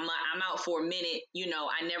I'm out for a minute,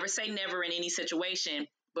 I never say never in any situation,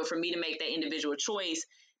 but for me to make that individual choice,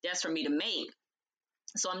 that's for me to make.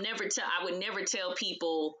 So I would never tell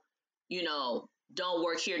people, don't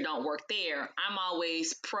work here, don't work there. I'm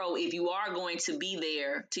always pro, if you are going to be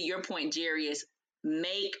there, to your point, Jerry, is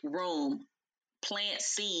make room, plant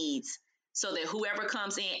seeds, so that whoever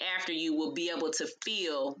comes in after you will be able to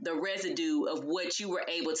feel the residue of what you were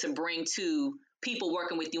able to bring to people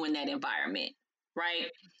working with you in that environment, right?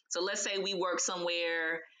 So let's say we work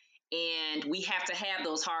somewhere and we have to have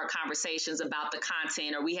those hard conversations about the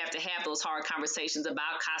content, or we have to have those hard conversations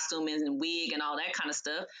about costuming and wig and all that kind of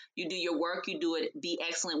stuff. You do your work, you do it, be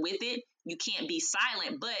excellent with it. You can't be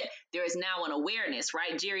silent, but there is now an awareness,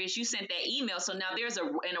 right? Jerry, as you sent that email, so now there's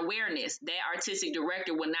an awareness. That artistic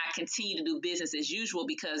director will not continue to do business as usual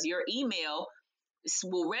because your email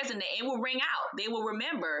will resonate. It will ring out. They will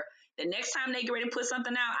remember. The next time they get ready to put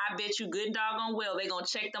something out, I bet you good doggone well they're going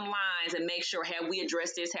to check them lines and make sure, have we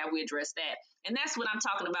addressed this? Have we addressed that? And that's what I'm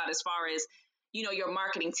talking about as far as, your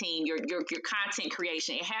marketing team, your content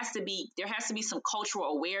creation. There has to be some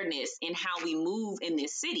cultural awareness in how we move in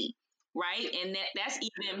this city, right? And that's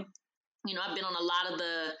even, I've been on a lot of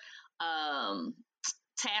the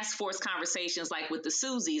task force conversations, like with the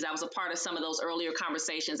Susies. I was a part of some of those earlier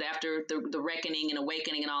conversations after the reckoning and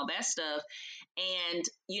awakening and all that stuff. And,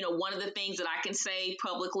 one of the things that I can say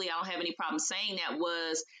publicly, I don't have any problem saying that,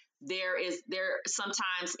 was there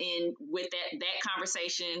sometimes with that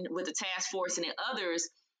conversation with the task force and in others,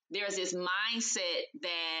 there's this mindset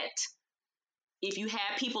that if you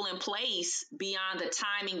have people in place beyond the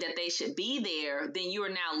timing that they should be there, then you are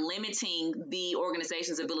now limiting the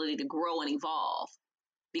organization's ability to grow and evolve.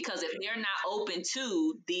 Because if they're not open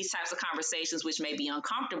to these types of conversations, which may be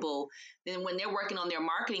uncomfortable, then when they're working on their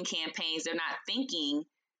marketing campaigns, they're not thinking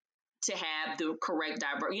to have the correct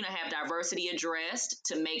have diversity addressed,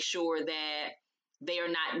 to make sure that they are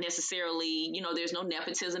not necessarily, there's no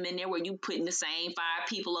nepotism in there where you putting the same 5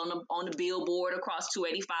 people on the billboard across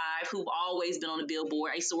 285 who've always been on the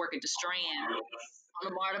billboard. I used to work at the Strand on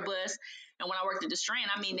the MARTA bus. And when I worked at the Strand,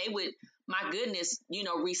 they would, my goodness,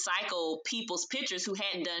 recycle people's pictures who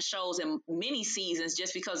hadn't done shows in many seasons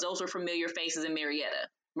just because those were familiar faces in Marietta,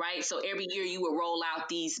 right? So every year you would roll out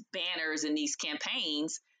these banners and these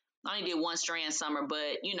campaigns. I only did one Strand summer,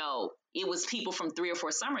 but, it was people from 3 or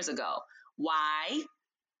 4 summers ago. Why?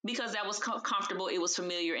 Because that was comfortable. It was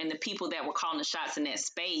familiar. And the people that were calling the shots in that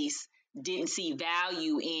space didn't see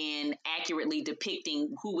value in accurately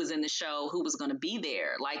depicting who was in the show, who was going to be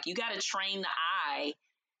there. Like, you got to train the eye.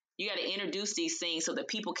 You got to introduce these things so that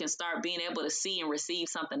people can start being able to see and receive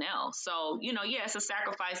something else. So, it's a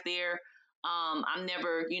sacrifice there. I'm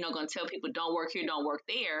never, going to tell people don't work here, don't work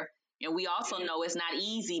there. And we also know it's not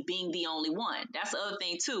easy being the only one. That's the other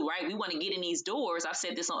thing too, right? We want to get in these doors. I've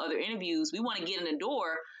said this on other interviews. We want to get in the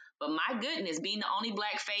door, but my goodness, being the only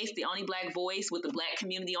Black face, the only Black voice with the Black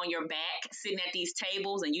community on your back, sitting at these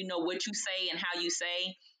tables, and what you say and how you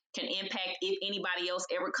say can impact if anybody else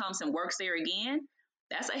ever comes and works there again.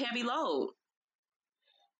 That's a heavy load.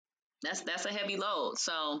 That's a heavy load.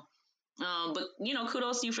 So, but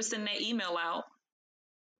kudos to you for sending that email out.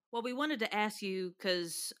 Well, we wanted to ask you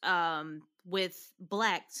because with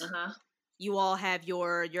Blacked, you all have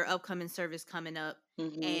your upcoming service coming up,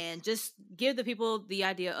 and just give the people the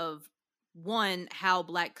idea of, one, how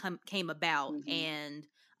Black came about, and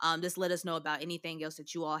just let us know about anything else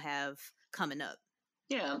that you all have coming up.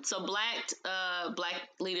 Yeah, so Black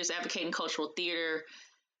Leaders Advocating Cultural Theater.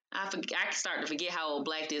 I started to forget how old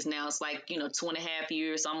Blacked is now. It's like, 2.5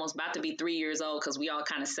 years, almost about to be 3 years old, because we all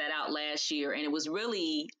kind of set out last year. And it was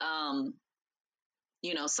really,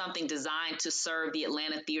 something designed to serve the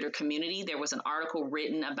Atlanta theater community. There was an article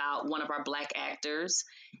written about one of our Black actors,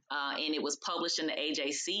 and it was published in the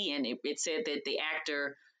AJC. And it said that the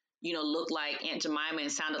actor, looked like Aunt Jemima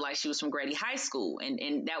and sounded like she was from Grady High School.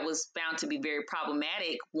 And that was found to be very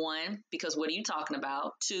problematic. 1, because what are you talking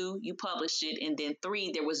about? 2, you published it. And then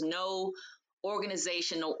 3, there was no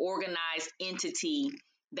organization, no organized entity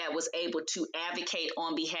that was able to advocate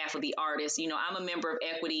on behalf of the artist. I'm a member of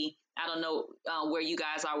Equity. I don't know where you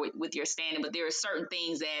guys are with your standing, but there are certain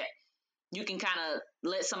things that you can kind of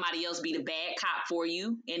let somebody else be the bad cop for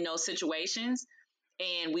you in those situations.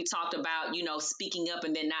 And we talked about, speaking up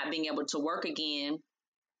and then not being able to work again.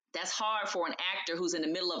 That's hard for an actor who's in the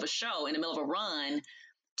middle of a show, in the middle of a run,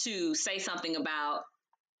 to say something about,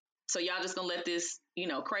 so y'all just gonna let this,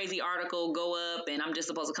 crazy article go up and I'm just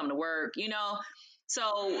supposed to come to work,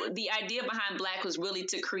 So the idea behind Black was really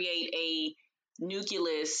to create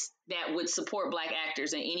nucleus that would support Black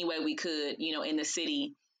actors in any way we could, in the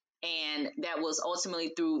city. And that was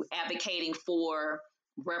ultimately through advocating for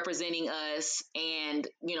representing us and,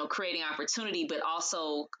 creating opportunity, but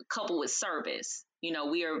also coupled with service.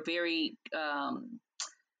 We are very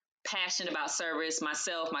passionate about service.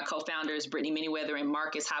 Myself, my co-founders, Brittany Manyweather and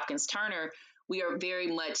Marcus Hopkins Turner, we are very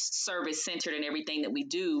much service centered in everything that we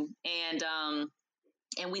do. And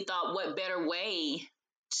we thought, what better way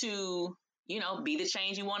to, be the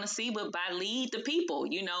change you want to see, but by lead the people,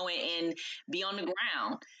 and be on the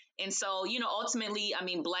ground. And so, ultimately,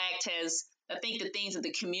 Blacked has, I think the things that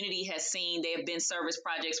the community has seen, they have been service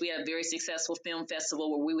projects. We had a very successful film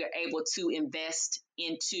festival where we were able to invest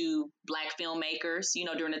into Black filmmakers,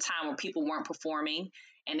 during a time when people weren't performing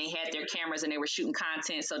and they had their cameras and they were shooting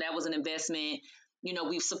content. So that was an investment.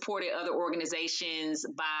 We've supported other organizations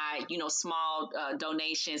by, small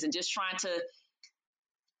donations and just trying to,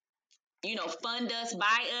 fund us,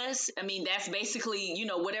 buy us. That's basically,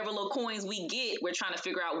 whatever little coins we get, we're trying to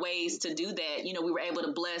figure out ways to do that. We were able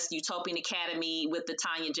to bless Utopian Academy with the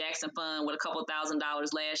Tanya Jackson Fund with a couple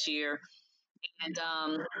 $1,000 last year. And,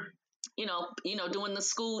 doing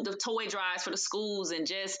the toy drives for the schools and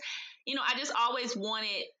just, I just always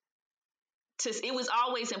wanted to, it was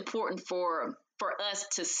always important for us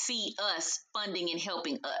to see us funding and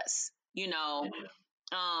helping us,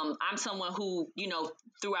 I'm someone who,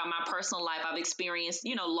 throughout my personal life, I've experienced,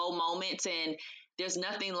 low moments, and there's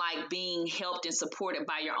nothing like being helped and supported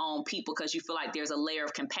by your own people because you feel like there's a layer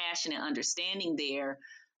of compassion and understanding there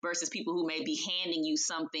versus people who may be handing you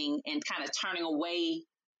something and kind of turning away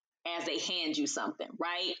as they hand you something,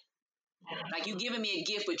 right? Like you giving me a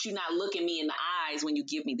gift, but you're not looking me in the eyes when you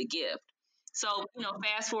give me the gift. So,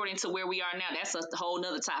 fast forwarding to where we are now, that's a whole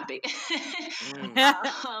nother topic.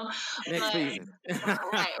 Next season.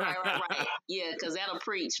 Right. Yeah, because that'll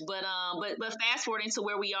preach. But fast forwarding to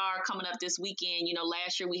where we are coming up this weekend,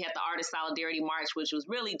 last year we had the Artist Solidarity March, which was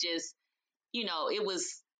really just, it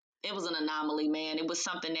was an anomaly, man. It was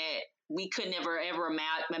something that we could never, ever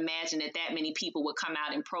imagine that many people would come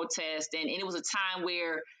out and protest. And it was a time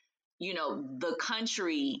where, the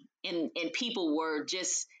country and people were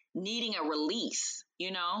just needing a release,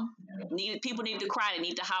 people needed to cry, they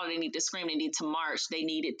need to holler, they need to scream, they need to march, they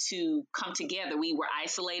needed to come together. We were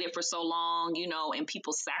isolated for so long, and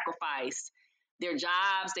people sacrificed their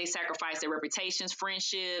jobs, they sacrificed their reputations,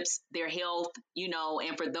 friendships, their health,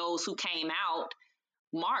 and for those who came out,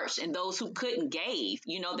 marched, and those who couldn't gave,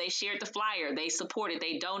 they shared the flyer, they supported,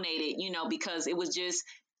 they donated, because it was just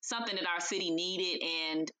something that our city needed.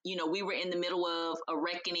 And, we were in the middle of a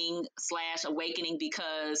reckoning / awakening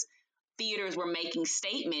because theaters were making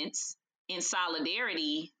statements in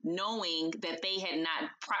solidarity, knowing that they had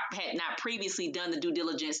not previously done the due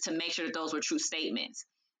diligence to make sure that those were true statements.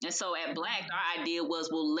 And so at Black, our idea was,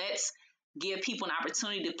 well, let's give people an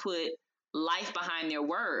opportunity to put life behind their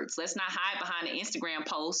words. Let's not hide behind an Instagram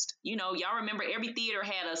post. Y'all remember every theater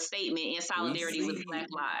had a statement in solidarity with Black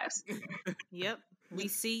lives. Yep. We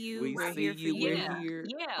see you. We're here here.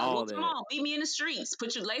 Yeah. All come on, meet me in the streets.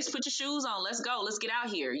 Put your shoes on. Let's go. Let's get out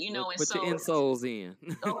here. Put your insoles in.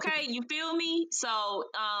 Okay, you feel me? So,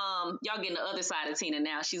 y'all getting the other side of Tina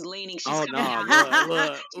now. She's leaning. She's coming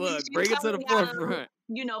out. Look, bring it to the forefront.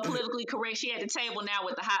 Politically correct. She at the table now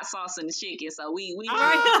with the hot sauce and the chicken. So we.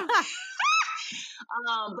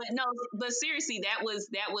 But seriously, that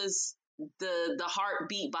was the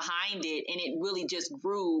heartbeat behind it, and it really just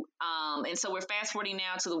grew. And so we're fast forwarding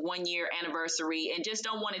now to the 1 year anniversary, and just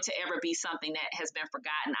don't want it to ever be something that has been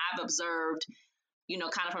forgotten. I've observed,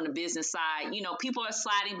 kind of from the business side, people are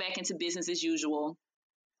sliding back into business as usual.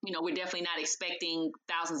 We're definitely not expecting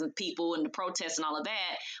thousands of people and the protests and all of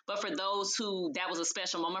that. But for those who that was a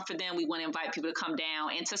special moment for them, we want to invite people to come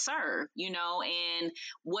down and to serve, and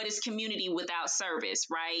what is community without service,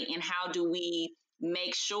 right? And how do we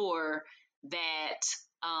make sure that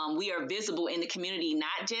we are visible in the community,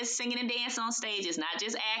 not just singing and dancing on stages, not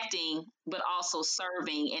just acting, but also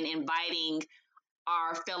serving and inviting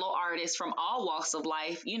our fellow artists from all walks of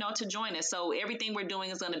life, to join us. So everything we're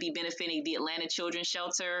doing is going to be benefiting the Atlanta Children's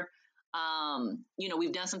Shelter.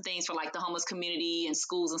 We've done some things for like the homeless community and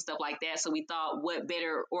schools and stuff like that. So we thought, what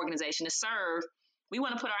better organization to serve? We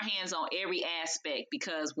want to put our hands on every aspect,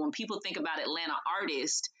 because when people think about Atlanta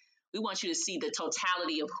artists, we want you to see the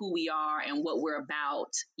totality of who we are and what we're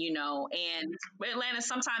about, and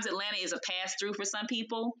sometimes Atlanta is a pass through for some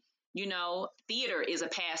people. Theater is a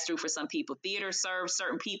pass through for some people. Theater serves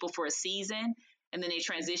certain people for a season, and then they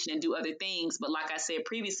transition and do other things. But like I said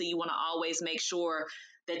previously, you want to always make sure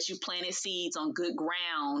that you planted seeds on good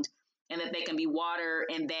ground and that they can be water,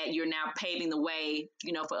 and that you're now paving the way,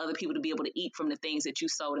 for other people to be able to eat from the things that you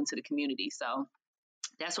sold into the community. So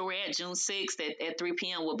that's where we're at. June 6th at 3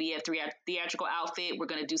 p.m. We'll be at Theatrical Outfit. We're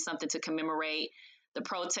going to do something to commemorate the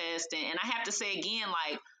protest. And I have to say again,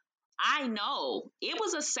 like, I know it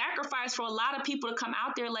was a sacrifice for a lot of people to come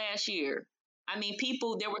out there last year. I mean,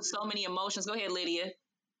 there were so many emotions. Go ahead, Lydia.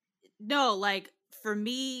 No, like for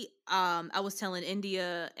me, I was telling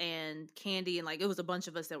India and Candy, and like it was a bunch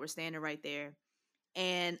of us that were standing right there,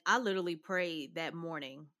 and I literally prayed that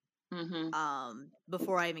morning,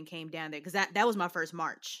 before I even came down there, because that was my first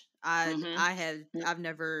march. I've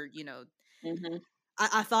never,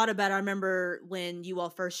 I thought about it. I remember when you all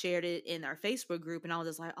first shared it in our Facebook group, and I was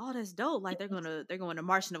just like, oh, that's dope. Like they're going to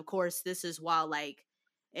march. And of course, this is while like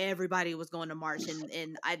everybody was going to march.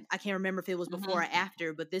 And I can't remember if it was before or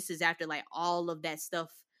after, but this is after like all of that stuff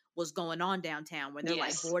was going on downtown, where they're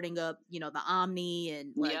like boarding up, the Omni,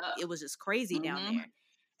 and like it was just crazy down there.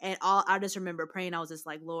 And I just remember praying. I was just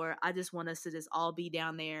like, Lord, I just want us to just all be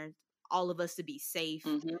down there, all of us to be safe,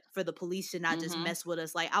 for the police to not just mess with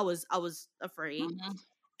us. Like I was afraid.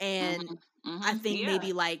 And I think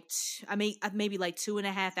maybe like, maybe like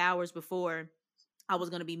 2.5 hours before I was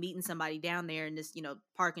going to be meeting somebody down there and just,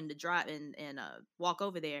 parking to drive and walk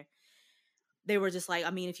over there, they were just like, I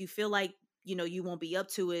mean, if you feel like, you won't be up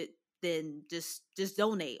to it, then just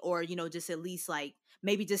donate, or, just at least like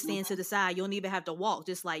maybe just stand to the side. You don't even have to walk.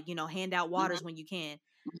 Just like, hand out waters when you can.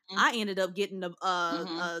 I ended up getting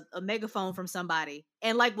a megaphone from somebody,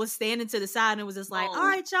 and like was standing to the side, and it was just like, all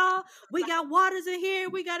right, y'all, we got waters in here.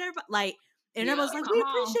 We got everybody, like, and everyone's like, we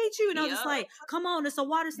appreciate you. And I was just like, come on, it's a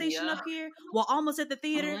water station up here. Well, almost at the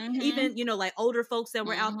theater. Even, like older folks that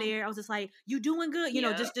were out there, I was just like, you doing good?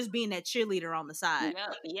 Just being that cheerleader on the side.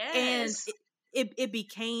 And it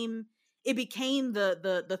became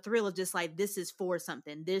the thrill of just like, this is for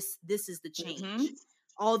something. This is the change.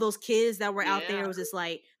 All those kids that were out there, was just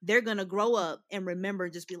like, they're gonna grow up and remember,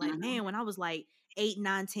 just be like, man, when I was like 8,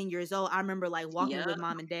 9, 10 years old, I remember like walking with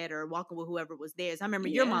mom and dad, or walking with whoever was there. So I remember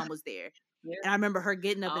your mom was there, and I remember her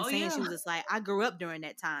getting up and saying, she was just like, I grew up during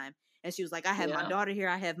that time, and she was like, I have my daughter here,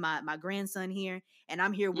 I have my grandson here, and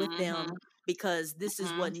I'm here with them because this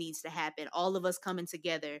is what needs to happen. All of us coming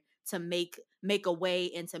together to make a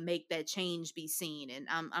way and to make that change be seen. And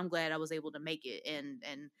I'm glad I was able to make it, and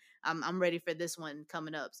I'm ready for this one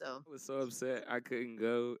coming up. So I was so upset I couldn't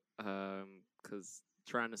go, because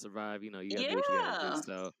trying to survive, you gotta do what you gotta do.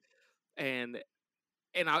 So and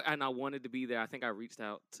I wanted to be there. I think I reached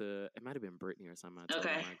out to, it might have been Brittany or something. I told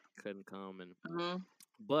them I couldn't come, and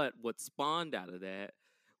but what spawned out of that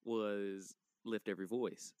was Lift Every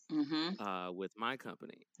Voice, with my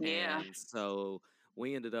company. And so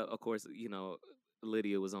we ended up, of course,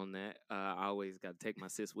 Lydia was on that. I always got to take my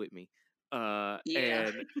sis with me.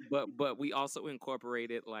 And but we also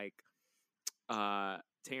incorporated like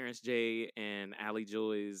Terrence J and Allie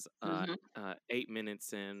Joy's 8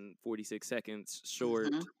 minutes and 46 seconds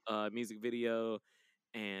short music video,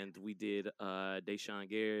 and we did Deshaun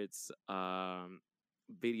Garrett's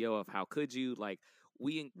video of How Could You. Like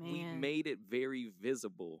we made it very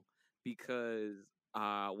visible, because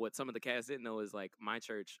what some of the cast didn't know is like my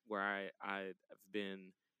church, where I've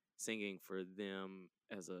been singing for them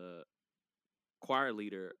as a choir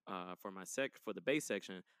leader for the bass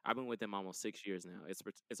section. I've been with them almost 6 years now.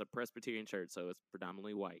 It's a Presbyterian church, so it's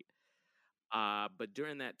predominantly white. But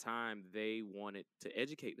during that time, they wanted to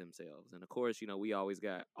educate themselves, and of course, we always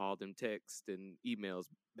got all them texts and emails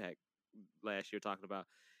back last year talking about,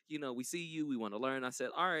 we see you, we want to learn. I said,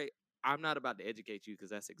 all right, I'm not about to educate you because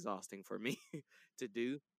that's exhausting for me to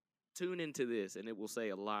do. Tune into this, and it will say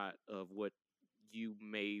a lot of what you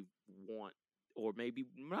may want or maybe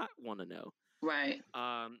not want to know. Right.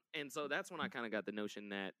 And so that's when I kind of got the notion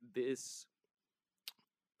that this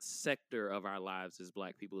sector of our lives as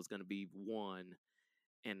Black people is going to be won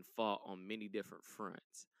and fought on many different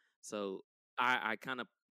fronts. So I kind of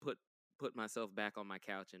put myself back on my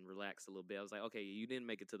couch and relaxed a little bit. I was like, okay, you didn't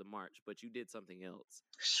make it to the march, but you did something else.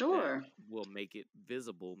 Sure. Will make it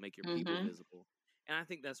visible, make your people visible. And I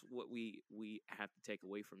think that's what we have to take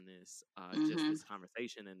away from this, just this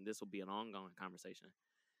conversation, and this will be an ongoing conversation,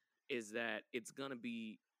 is that it's gonna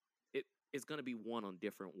be won on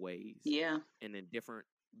different ways. Yeah. And in different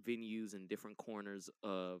venues and different corners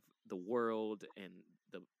of the world and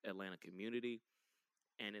the Atlanta community.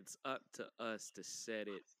 And it's up to us to set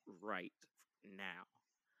it right now.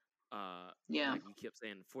 Like you kept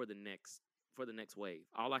saying, for the next wave.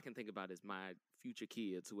 All I can think about is my future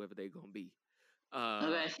kids, whoever they're gonna be.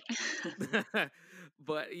 But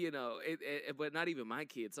but not even my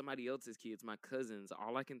kids, somebody else's kids, my cousins.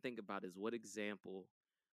 All I can think about is what example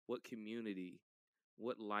what community,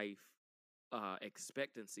 what life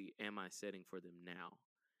expectancy am I setting for them now?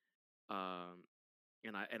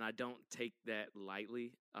 And I don't take that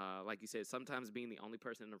lightly. Like you said, sometimes being the only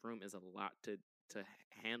person in the room is a lot to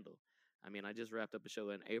handle. I mean, I just wrapped up a show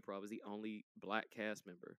in April. I was the only Black cast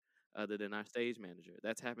member other than our stage manager.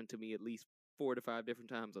 That's happened to me at least 4 to 5 different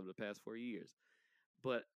times over the past 4 years.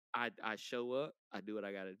 But I show up, I do what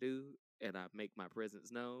I got to do, and I make my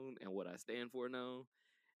presence known and what I stand for known,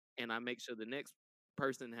 and I make sure the next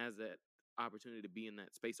person has that opportunity to be in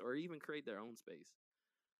that space or even create their own space.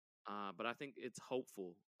 But I think it's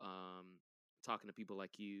hopeful, talking to people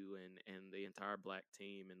like you and the entire Black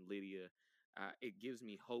team and Lydia. It gives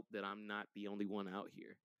me hope that I'm not the only one out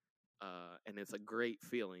here. And it's a great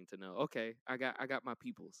feeling to know, okay, I got my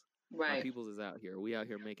peoples. My Right. peoples is out here. We out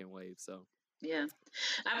here making waves. So Yeah,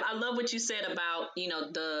 I love what you said about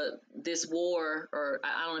this war, or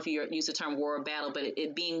I don't know if you use the term war or battle, but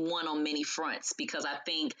it being won on many fronts, because I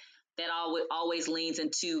think that always leans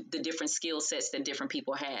into the different skill sets that different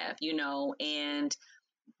people have, and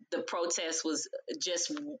the protest was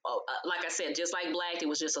just like I said, just like Black, it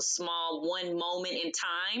was just a small one moment in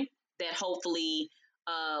time that hopefully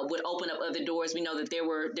would open up other doors. We know that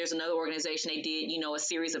there's another organization, they did, a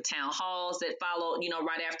series of town halls that followed,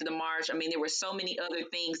 right after the march. I mean, there were so many other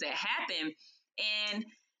things that happened. And,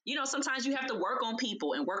 sometimes you have to work on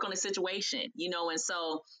people and work on the situation, and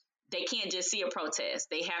so they can't just see a protest.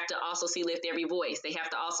 They have to also see Lift Every Voice. They have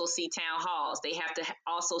to also see town halls. They have to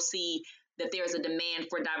also see that there's a demand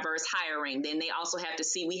for diverse hiring. Then they also have to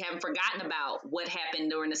see, we haven't forgotten about what happened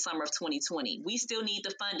during the summer of 2020. We still need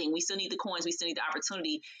the funding. We still need the coins. We still need the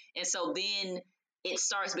opportunity. And so then it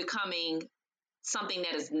starts becoming something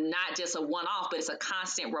that is not just a one-off, but it's a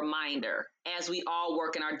constant reminder as we all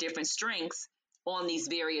work in our different strengths on these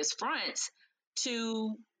various fronts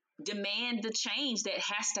to demand the change that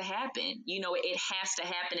has to happen. It has to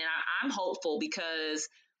happen. And I'm hopeful because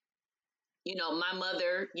my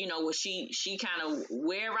mother, she kind of,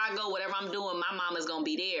 wherever I go, whatever I'm doing, my mama's going to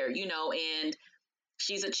be there, and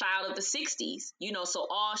she's a child of the 60s, so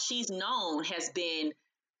all she's known has been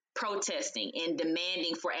protesting and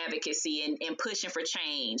demanding for advocacy and pushing for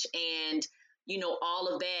change and, all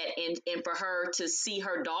of that. And for her to see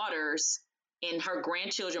her daughters and her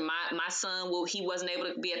grandchildren, my son, he wasn't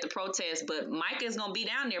able to be at the protest, but Micah is going to be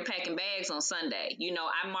down there packing bags on Sunday.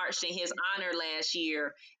 I marched in his honor last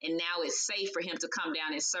year, and now it's safe for him to come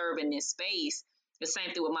down and serve in this space. The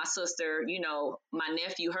same thing with my sister, my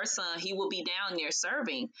nephew, her son, he will be down there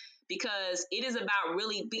serving, because it is about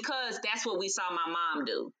because that's what we saw my mom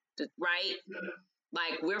do, right?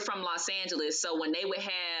 Like, we're from Los Angeles, so when they would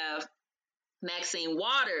have Maxine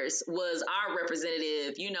Waters was our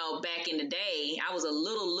representative, back in the day. I was a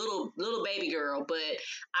little baby girl, but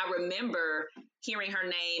I remember hearing her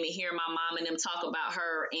name and hearing my mom and them talk about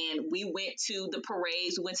her. And we went to the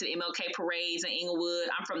parades. We went to the MLK parades in Inglewood.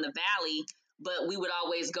 I'm from the Valley, but we would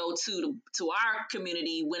always go to our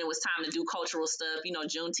community when it was time to do cultural stuff.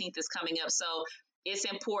 Juneteenth is coming up. So it's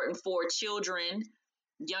important for children,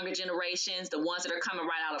 younger generations, the ones that are coming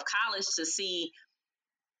right out of college, to see.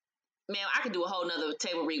 Man, I could do a whole nother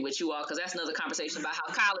table read with you all, because that's another conversation about how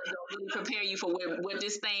college don't really prepare you for what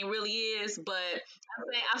this thing really is. But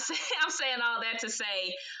I'm saying all that to say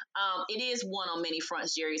it is one on many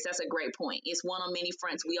fronts, Jerry. That's a great point. It's one on many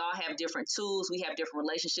fronts. We all have different tools. We have different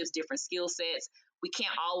relationships, different skill sets. We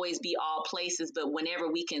can't always be all places, but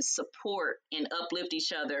whenever we can support and uplift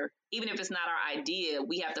each other, even if it's not our idea,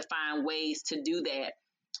 we have to find ways to do that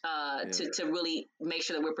to really make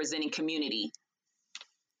sure that we're presenting community.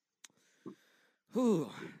 Whew,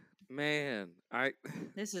 man,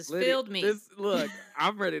 This has filled me. Look,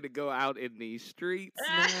 I'm ready to go out in these streets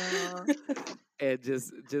now and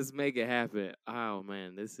just make it happen. Oh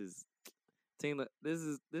man, Tina. This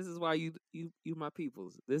is why you my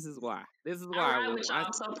peoples. This is why.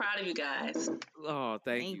 I'm so proud of you guys. Oh,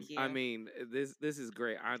 thank you. you. I mean, this is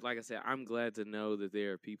great. Like I said, I'm glad to know that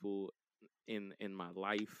there are people in my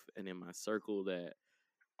life and in my circle that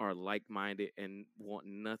are like-minded and want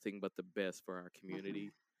nothing but the best for our community.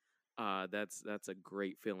 That's a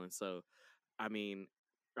great feeling. So, I mean,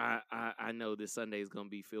 I know this Sunday is going to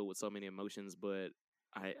be filled with so many emotions, but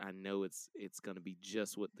I know it's going to be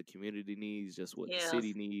just what the community needs, just what the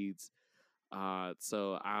city needs.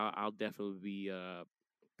 So I'll definitely be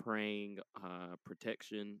praying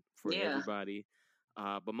protection for everybody.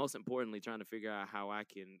 But most importantly, trying to figure out how I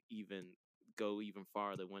can even go even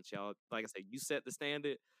farther once y'all, like I said, you set the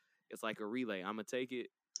standard. It's like a relay. I'm gonna take it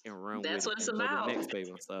and run That's with what it it's and go to the about. next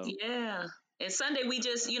paper. So Yeah. And Sunday we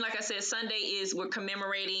just, like I said, Sunday is we're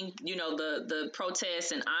commemorating, the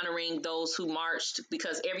protests and honoring those who marched,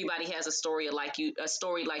 because everybody has a story like you,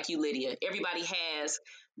 Lydia. Everybody has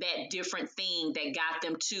that different thing that got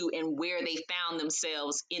them to and where they found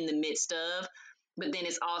themselves in the midst of. But then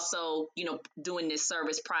it's also, doing this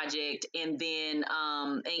service project and then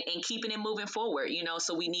and keeping it moving forward,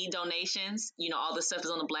 so we need donations. All the stuff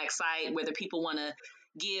is on the Black site, whether people want to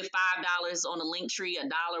give $5 on a link tree,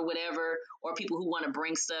 $1, whatever, or people who want to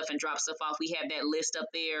bring stuff and drop stuff off. We have that list up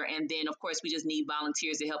there. And then of course we just need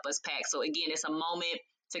volunteers to help us pack. So again, it's a moment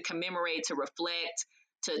to commemorate, to reflect,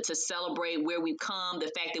 to celebrate where we've come,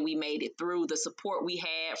 the fact that we made it through, the support we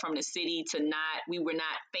had from the city we were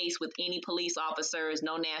not faced with any police officers,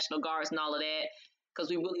 no National Guards and all of that, because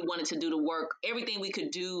we really wanted to do the work, everything we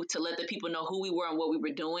could do to let the people know who we were and what we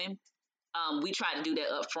were doing. We tried to do that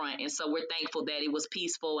up front. And so we're thankful that it was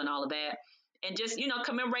peaceful and all of that. And just,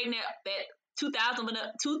 commemorating that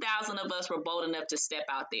 2,000 of us were bold enough to step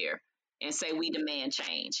out there and say, we demand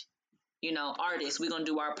change. Artists, we're going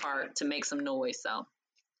to do our part to make some noise. So,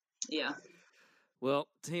 yeah. well,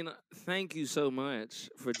 Tina, thank you so much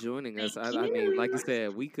for joining us. Thank I mean, like you you.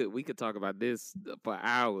 said, we could talk about this for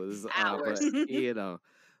hours. Hours.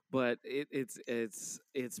 But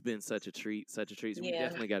it's been such a treat, such a treat. So we Yeah.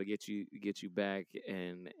 definitely got to get you back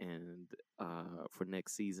and for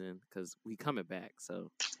next season, because we coming back.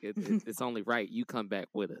 So it's only right you come back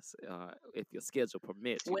with us if your schedule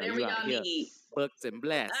permits. Whatever You out y'all here need. booked and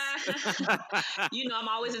blessed. I'm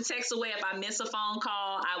always a text away. If I miss a phone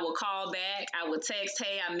call, I will call back. I will text,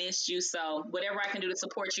 hey, I missed you. So whatever I can do to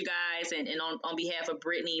support you guys, and on behalf of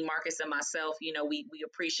Brittany, Marcus, and myself, we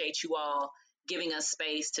appreciate you all giving us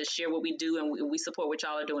space to share what we do, and we support what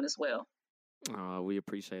y'all are doing as well. We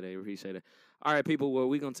appreciate it. Appreciate it. All right, people. Well,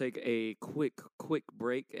 we're gonna take a quick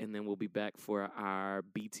break, and then we'll be back for our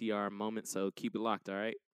BTR moment. So keep it locked. All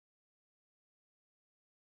right.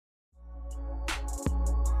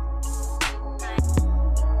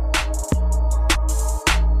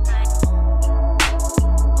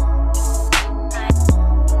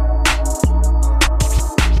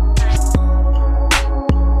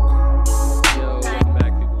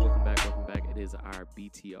 Our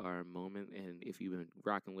BTR moment, and if you've been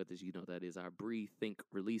rocking with us, that is our breathe, think,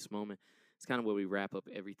 release moment. It's kind of where we wrap up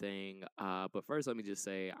everything. But first, let me just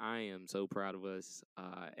say I am so proud of us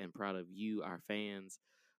and proud of you, our fans,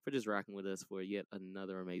 for just rocking with us for yet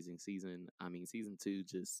another amazing season. I mean, season 2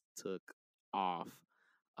 just took off.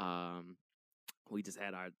 We just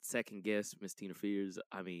had our second guest, Miss Tina Fears.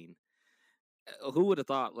 I mean, who would have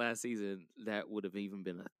thought last season that would have even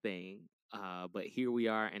been a thing? But here we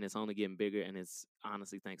are, and it's only getting bigger, and it's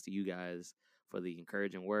honestly thanks to you guys for the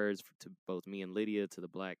encouraging words to both me and Lydia, to the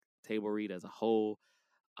Black Table Read as a whole.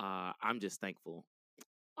 I'm just thankful.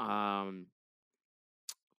 Fund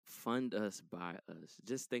us, buy us.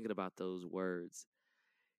 Just thinking about those words,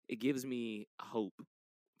 it gives me hope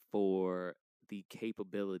for the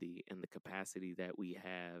capability and the capacity that we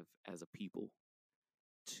have as a people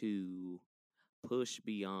to push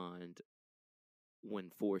beyond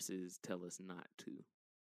when forces tell us not to,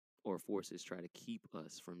 or forces try to keep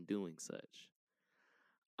us from doing such.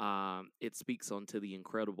 It speaks onto the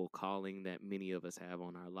incredible calling that many of us have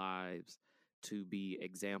on our lives to be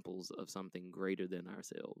examples of something greater than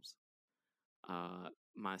ourselves.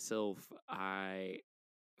 Myself, I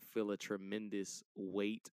feel a tremendous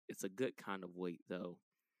weight. It's a good kind of weight, though,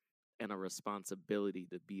 and a responsibility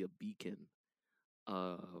to be a beacon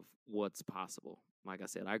of what's possible. Like I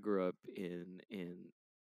said, I grew up in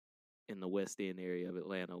the West End area of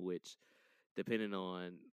Atlanta, which, depending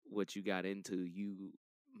on what you got into, you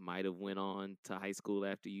might have went on to high school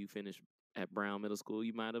after you finished at Brown Middle School.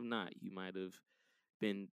 You might have not. You might have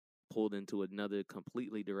been pulled into another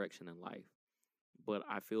completely direction in life. But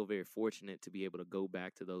I feel very fortunate to be able to go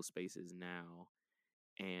back to those spaces now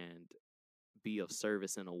and be of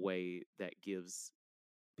service in a way that gives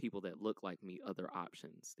people that look like me other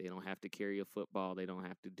options. They don't have to carry a football. They don't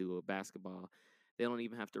have to do a basketball. They don't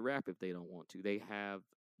even have to rap if they don't want to. They have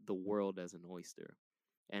the world as an oyster.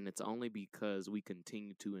 And it's only because we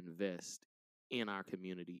continue to invest in our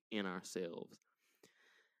community, in ourselves.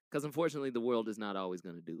 Because unfortunately, the world is not always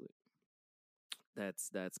going to do it.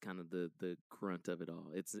 That's kind of the grunt of it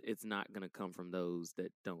all. It's not going to come from those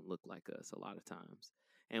that don't look like us a lot of times.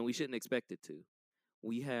 And we shouldn't expect it to.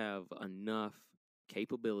 We have enough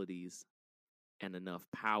capabilities and enough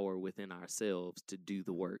power within ourselves to do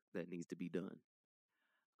the work that needs to be done.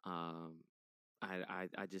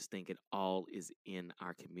 I just think it all is in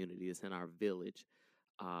our community. It's in our village.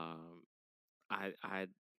 I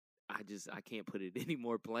I can't put it any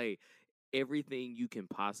more play. Everything you can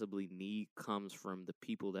possibly need comes from the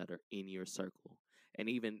people that are in your circle. And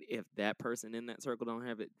even if that person in that circle don't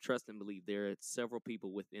have it, trust and believe there are several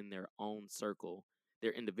people within their own circle,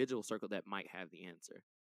 their individual circle, that might have the answer.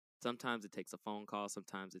 Sometimes it takes a phone call,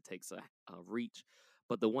 sometimes it takes a reach.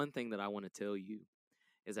 But the one thing that I want to tell you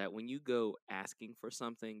is that when you go asking for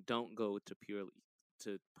something, don't go to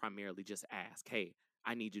primarily just ask, hey,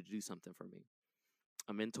 I need you to do something for me.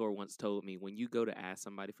 A mentor once told me, when you go to ask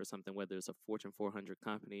somebody for something, whether it's a Fortune 400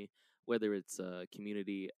 company, whether it's a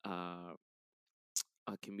community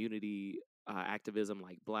activism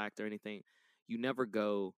like Black or anything, you never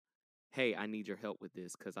go, hey, I need your help with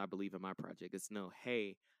this because I believe in my project. It's no,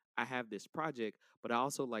 hey, I have this project, but I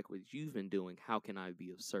also like what you've been doing. How can I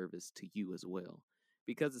be of service to you as well?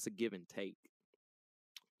 Because it's a give and take.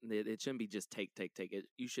 It shouldn't be just take.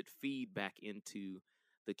 You should feed back into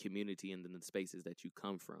the community and the spaces that you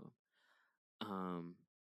come from.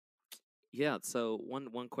 Yeah. So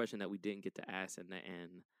one question that we didn't get to ask in the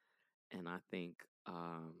end, and I think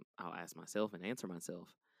I'll ask myself and answer myself.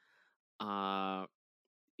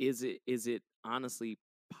 Is it honestly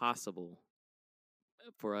possible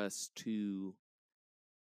for us to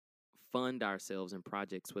fund ourselves in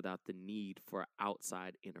projects without the need for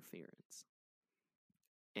outside interference?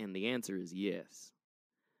 And the answer is yes.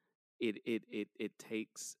 It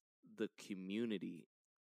takes the community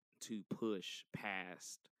to push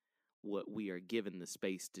past what we are given the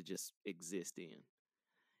space to just exist in.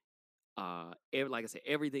 Like I said,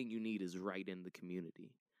 everything you need is right in the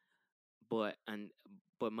community. But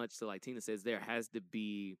much to like Tina says, there has to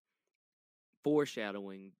be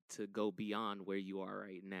foreshadowing to go beyond where you are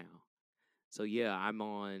right now. So yeah, I'm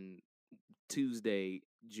on Tuesday,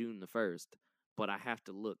 June the 1st, but I have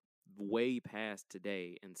to look way past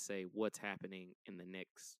today and say what's happening in the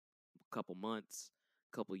next couple months,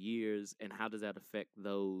 couple years, and how does that affect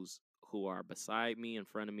those who are beside me, in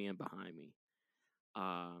front of me, and behind me.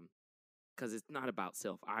 Because it's not about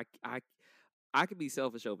self. I could be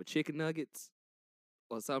selfish over chicken nuggets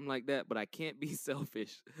or something like that, but I can't be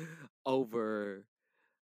selfish over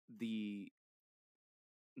the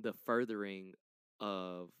furthering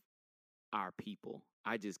of our people.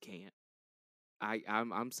 I just can't.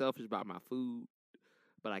 I'm selfish about my food,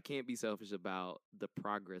 but I can't be selfish about the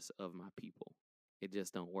progress of my people. It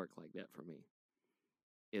just don't work like that for me.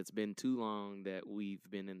 It's been too long that we've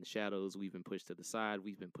been in the shadows. We've been pushed to the side.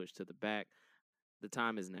 We've been pushed to the back. The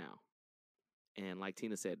time is now. And like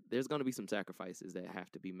Tina said, there's going to be some sacrifices that have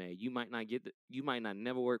to be made. You might not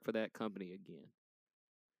never work for that company again.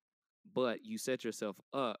 But you set yourself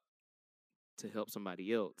up to help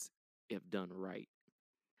somebody else if done right.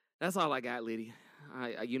 That's all I got, Liddy.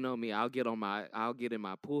 You know me. I'll get in my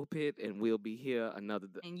pulpit, and we'll be here another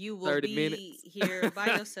 30 minutes. And you will be here by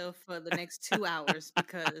yourself for the next 2 hours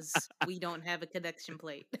because we don't have a connection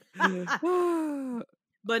plate.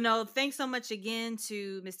 But no, thanks so much again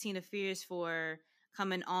to Miss Tina Fierce for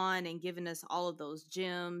coming on and giving us all of those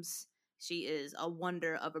gems. She is a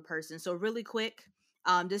wonder of a person. So really quick,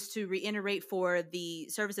 just to reiterate for the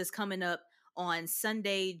services coming up on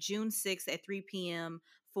Sunday, June 6th at 3 p.m.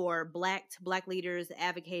 for Black leaders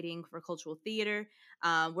advocating for cultural theater.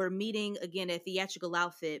 We're meeting again at Theatrical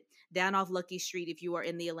Outfit down off Lucky Street. If you are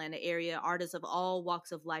in the Atlanta area, artists of all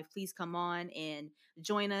walks of life, please come on and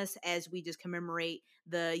join us as we just commemorate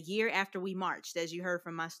the year after we marched. As you heard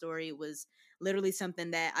from my story, it was literally something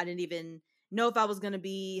that I didn't even know if I was going to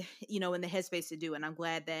be, in the headspace to do. And I'm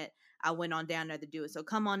glad that I went on down there to do it. So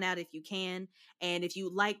come on out if you can. And if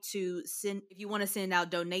you want to send out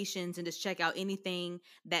donations and just check out anything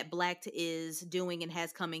that Blacked is doing and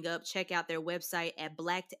has coming up, check out their website at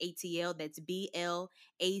Blacked ATL. That's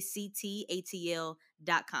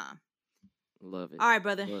BLACTATL.com. Love it. All right,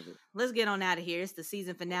 brother. Love it. Let's get on out of here. It's the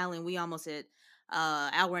season finale, and we almost at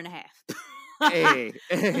hour and a half.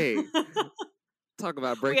 hey. Talk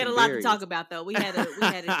about breaking. We had a lot to talk about, though. We had to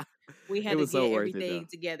get everything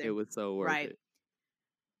together. It was so worth it.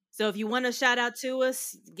 So if you want to shout out to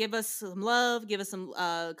us, give us some love, give us some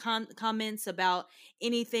comments about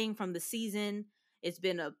anything from the season. It's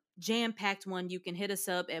been a jam-packed one. You can hit us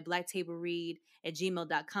up at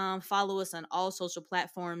blacktableread@gmail.com. Follow us on all social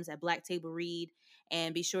platforms at Black Table Read,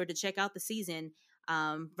 and be sure to check out the season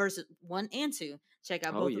versus 1 and 2. Check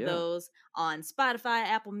out both of those on Spotify,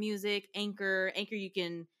 Apple Music, Anchor. You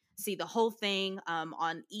can see the whole thing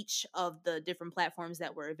on each of the different platforms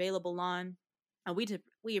that we're available on. And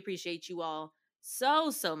we appreciate you all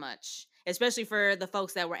so much, especially for the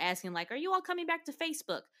folks that were asking, like, are you all coming back to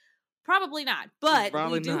Facebook? Probably not, but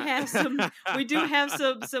we do have some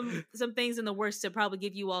things in the works to probably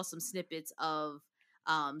give you all some snippets of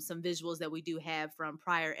some visuals that we do have from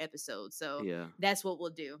prior episodes. So Yeah. that's what we'll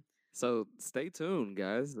do. So stay tuned,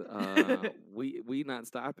 guys. We not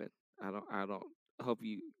stopping. I don't hope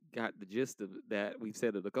you got the gist of that. We've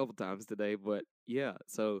said it a couple times today, but yeah.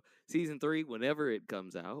 So season 3, whenever it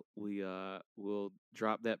comes out, we will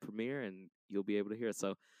drop that premiere and you'll be able to hear it.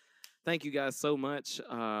 So thank you guys so much.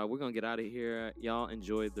 We're gonna get out of here. Y'all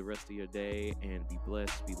enjoy the rest of your day and be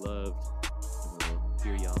blessed, be loved. And we'll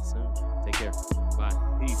hear y'all soon. Take care.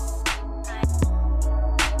 Bye. Peace.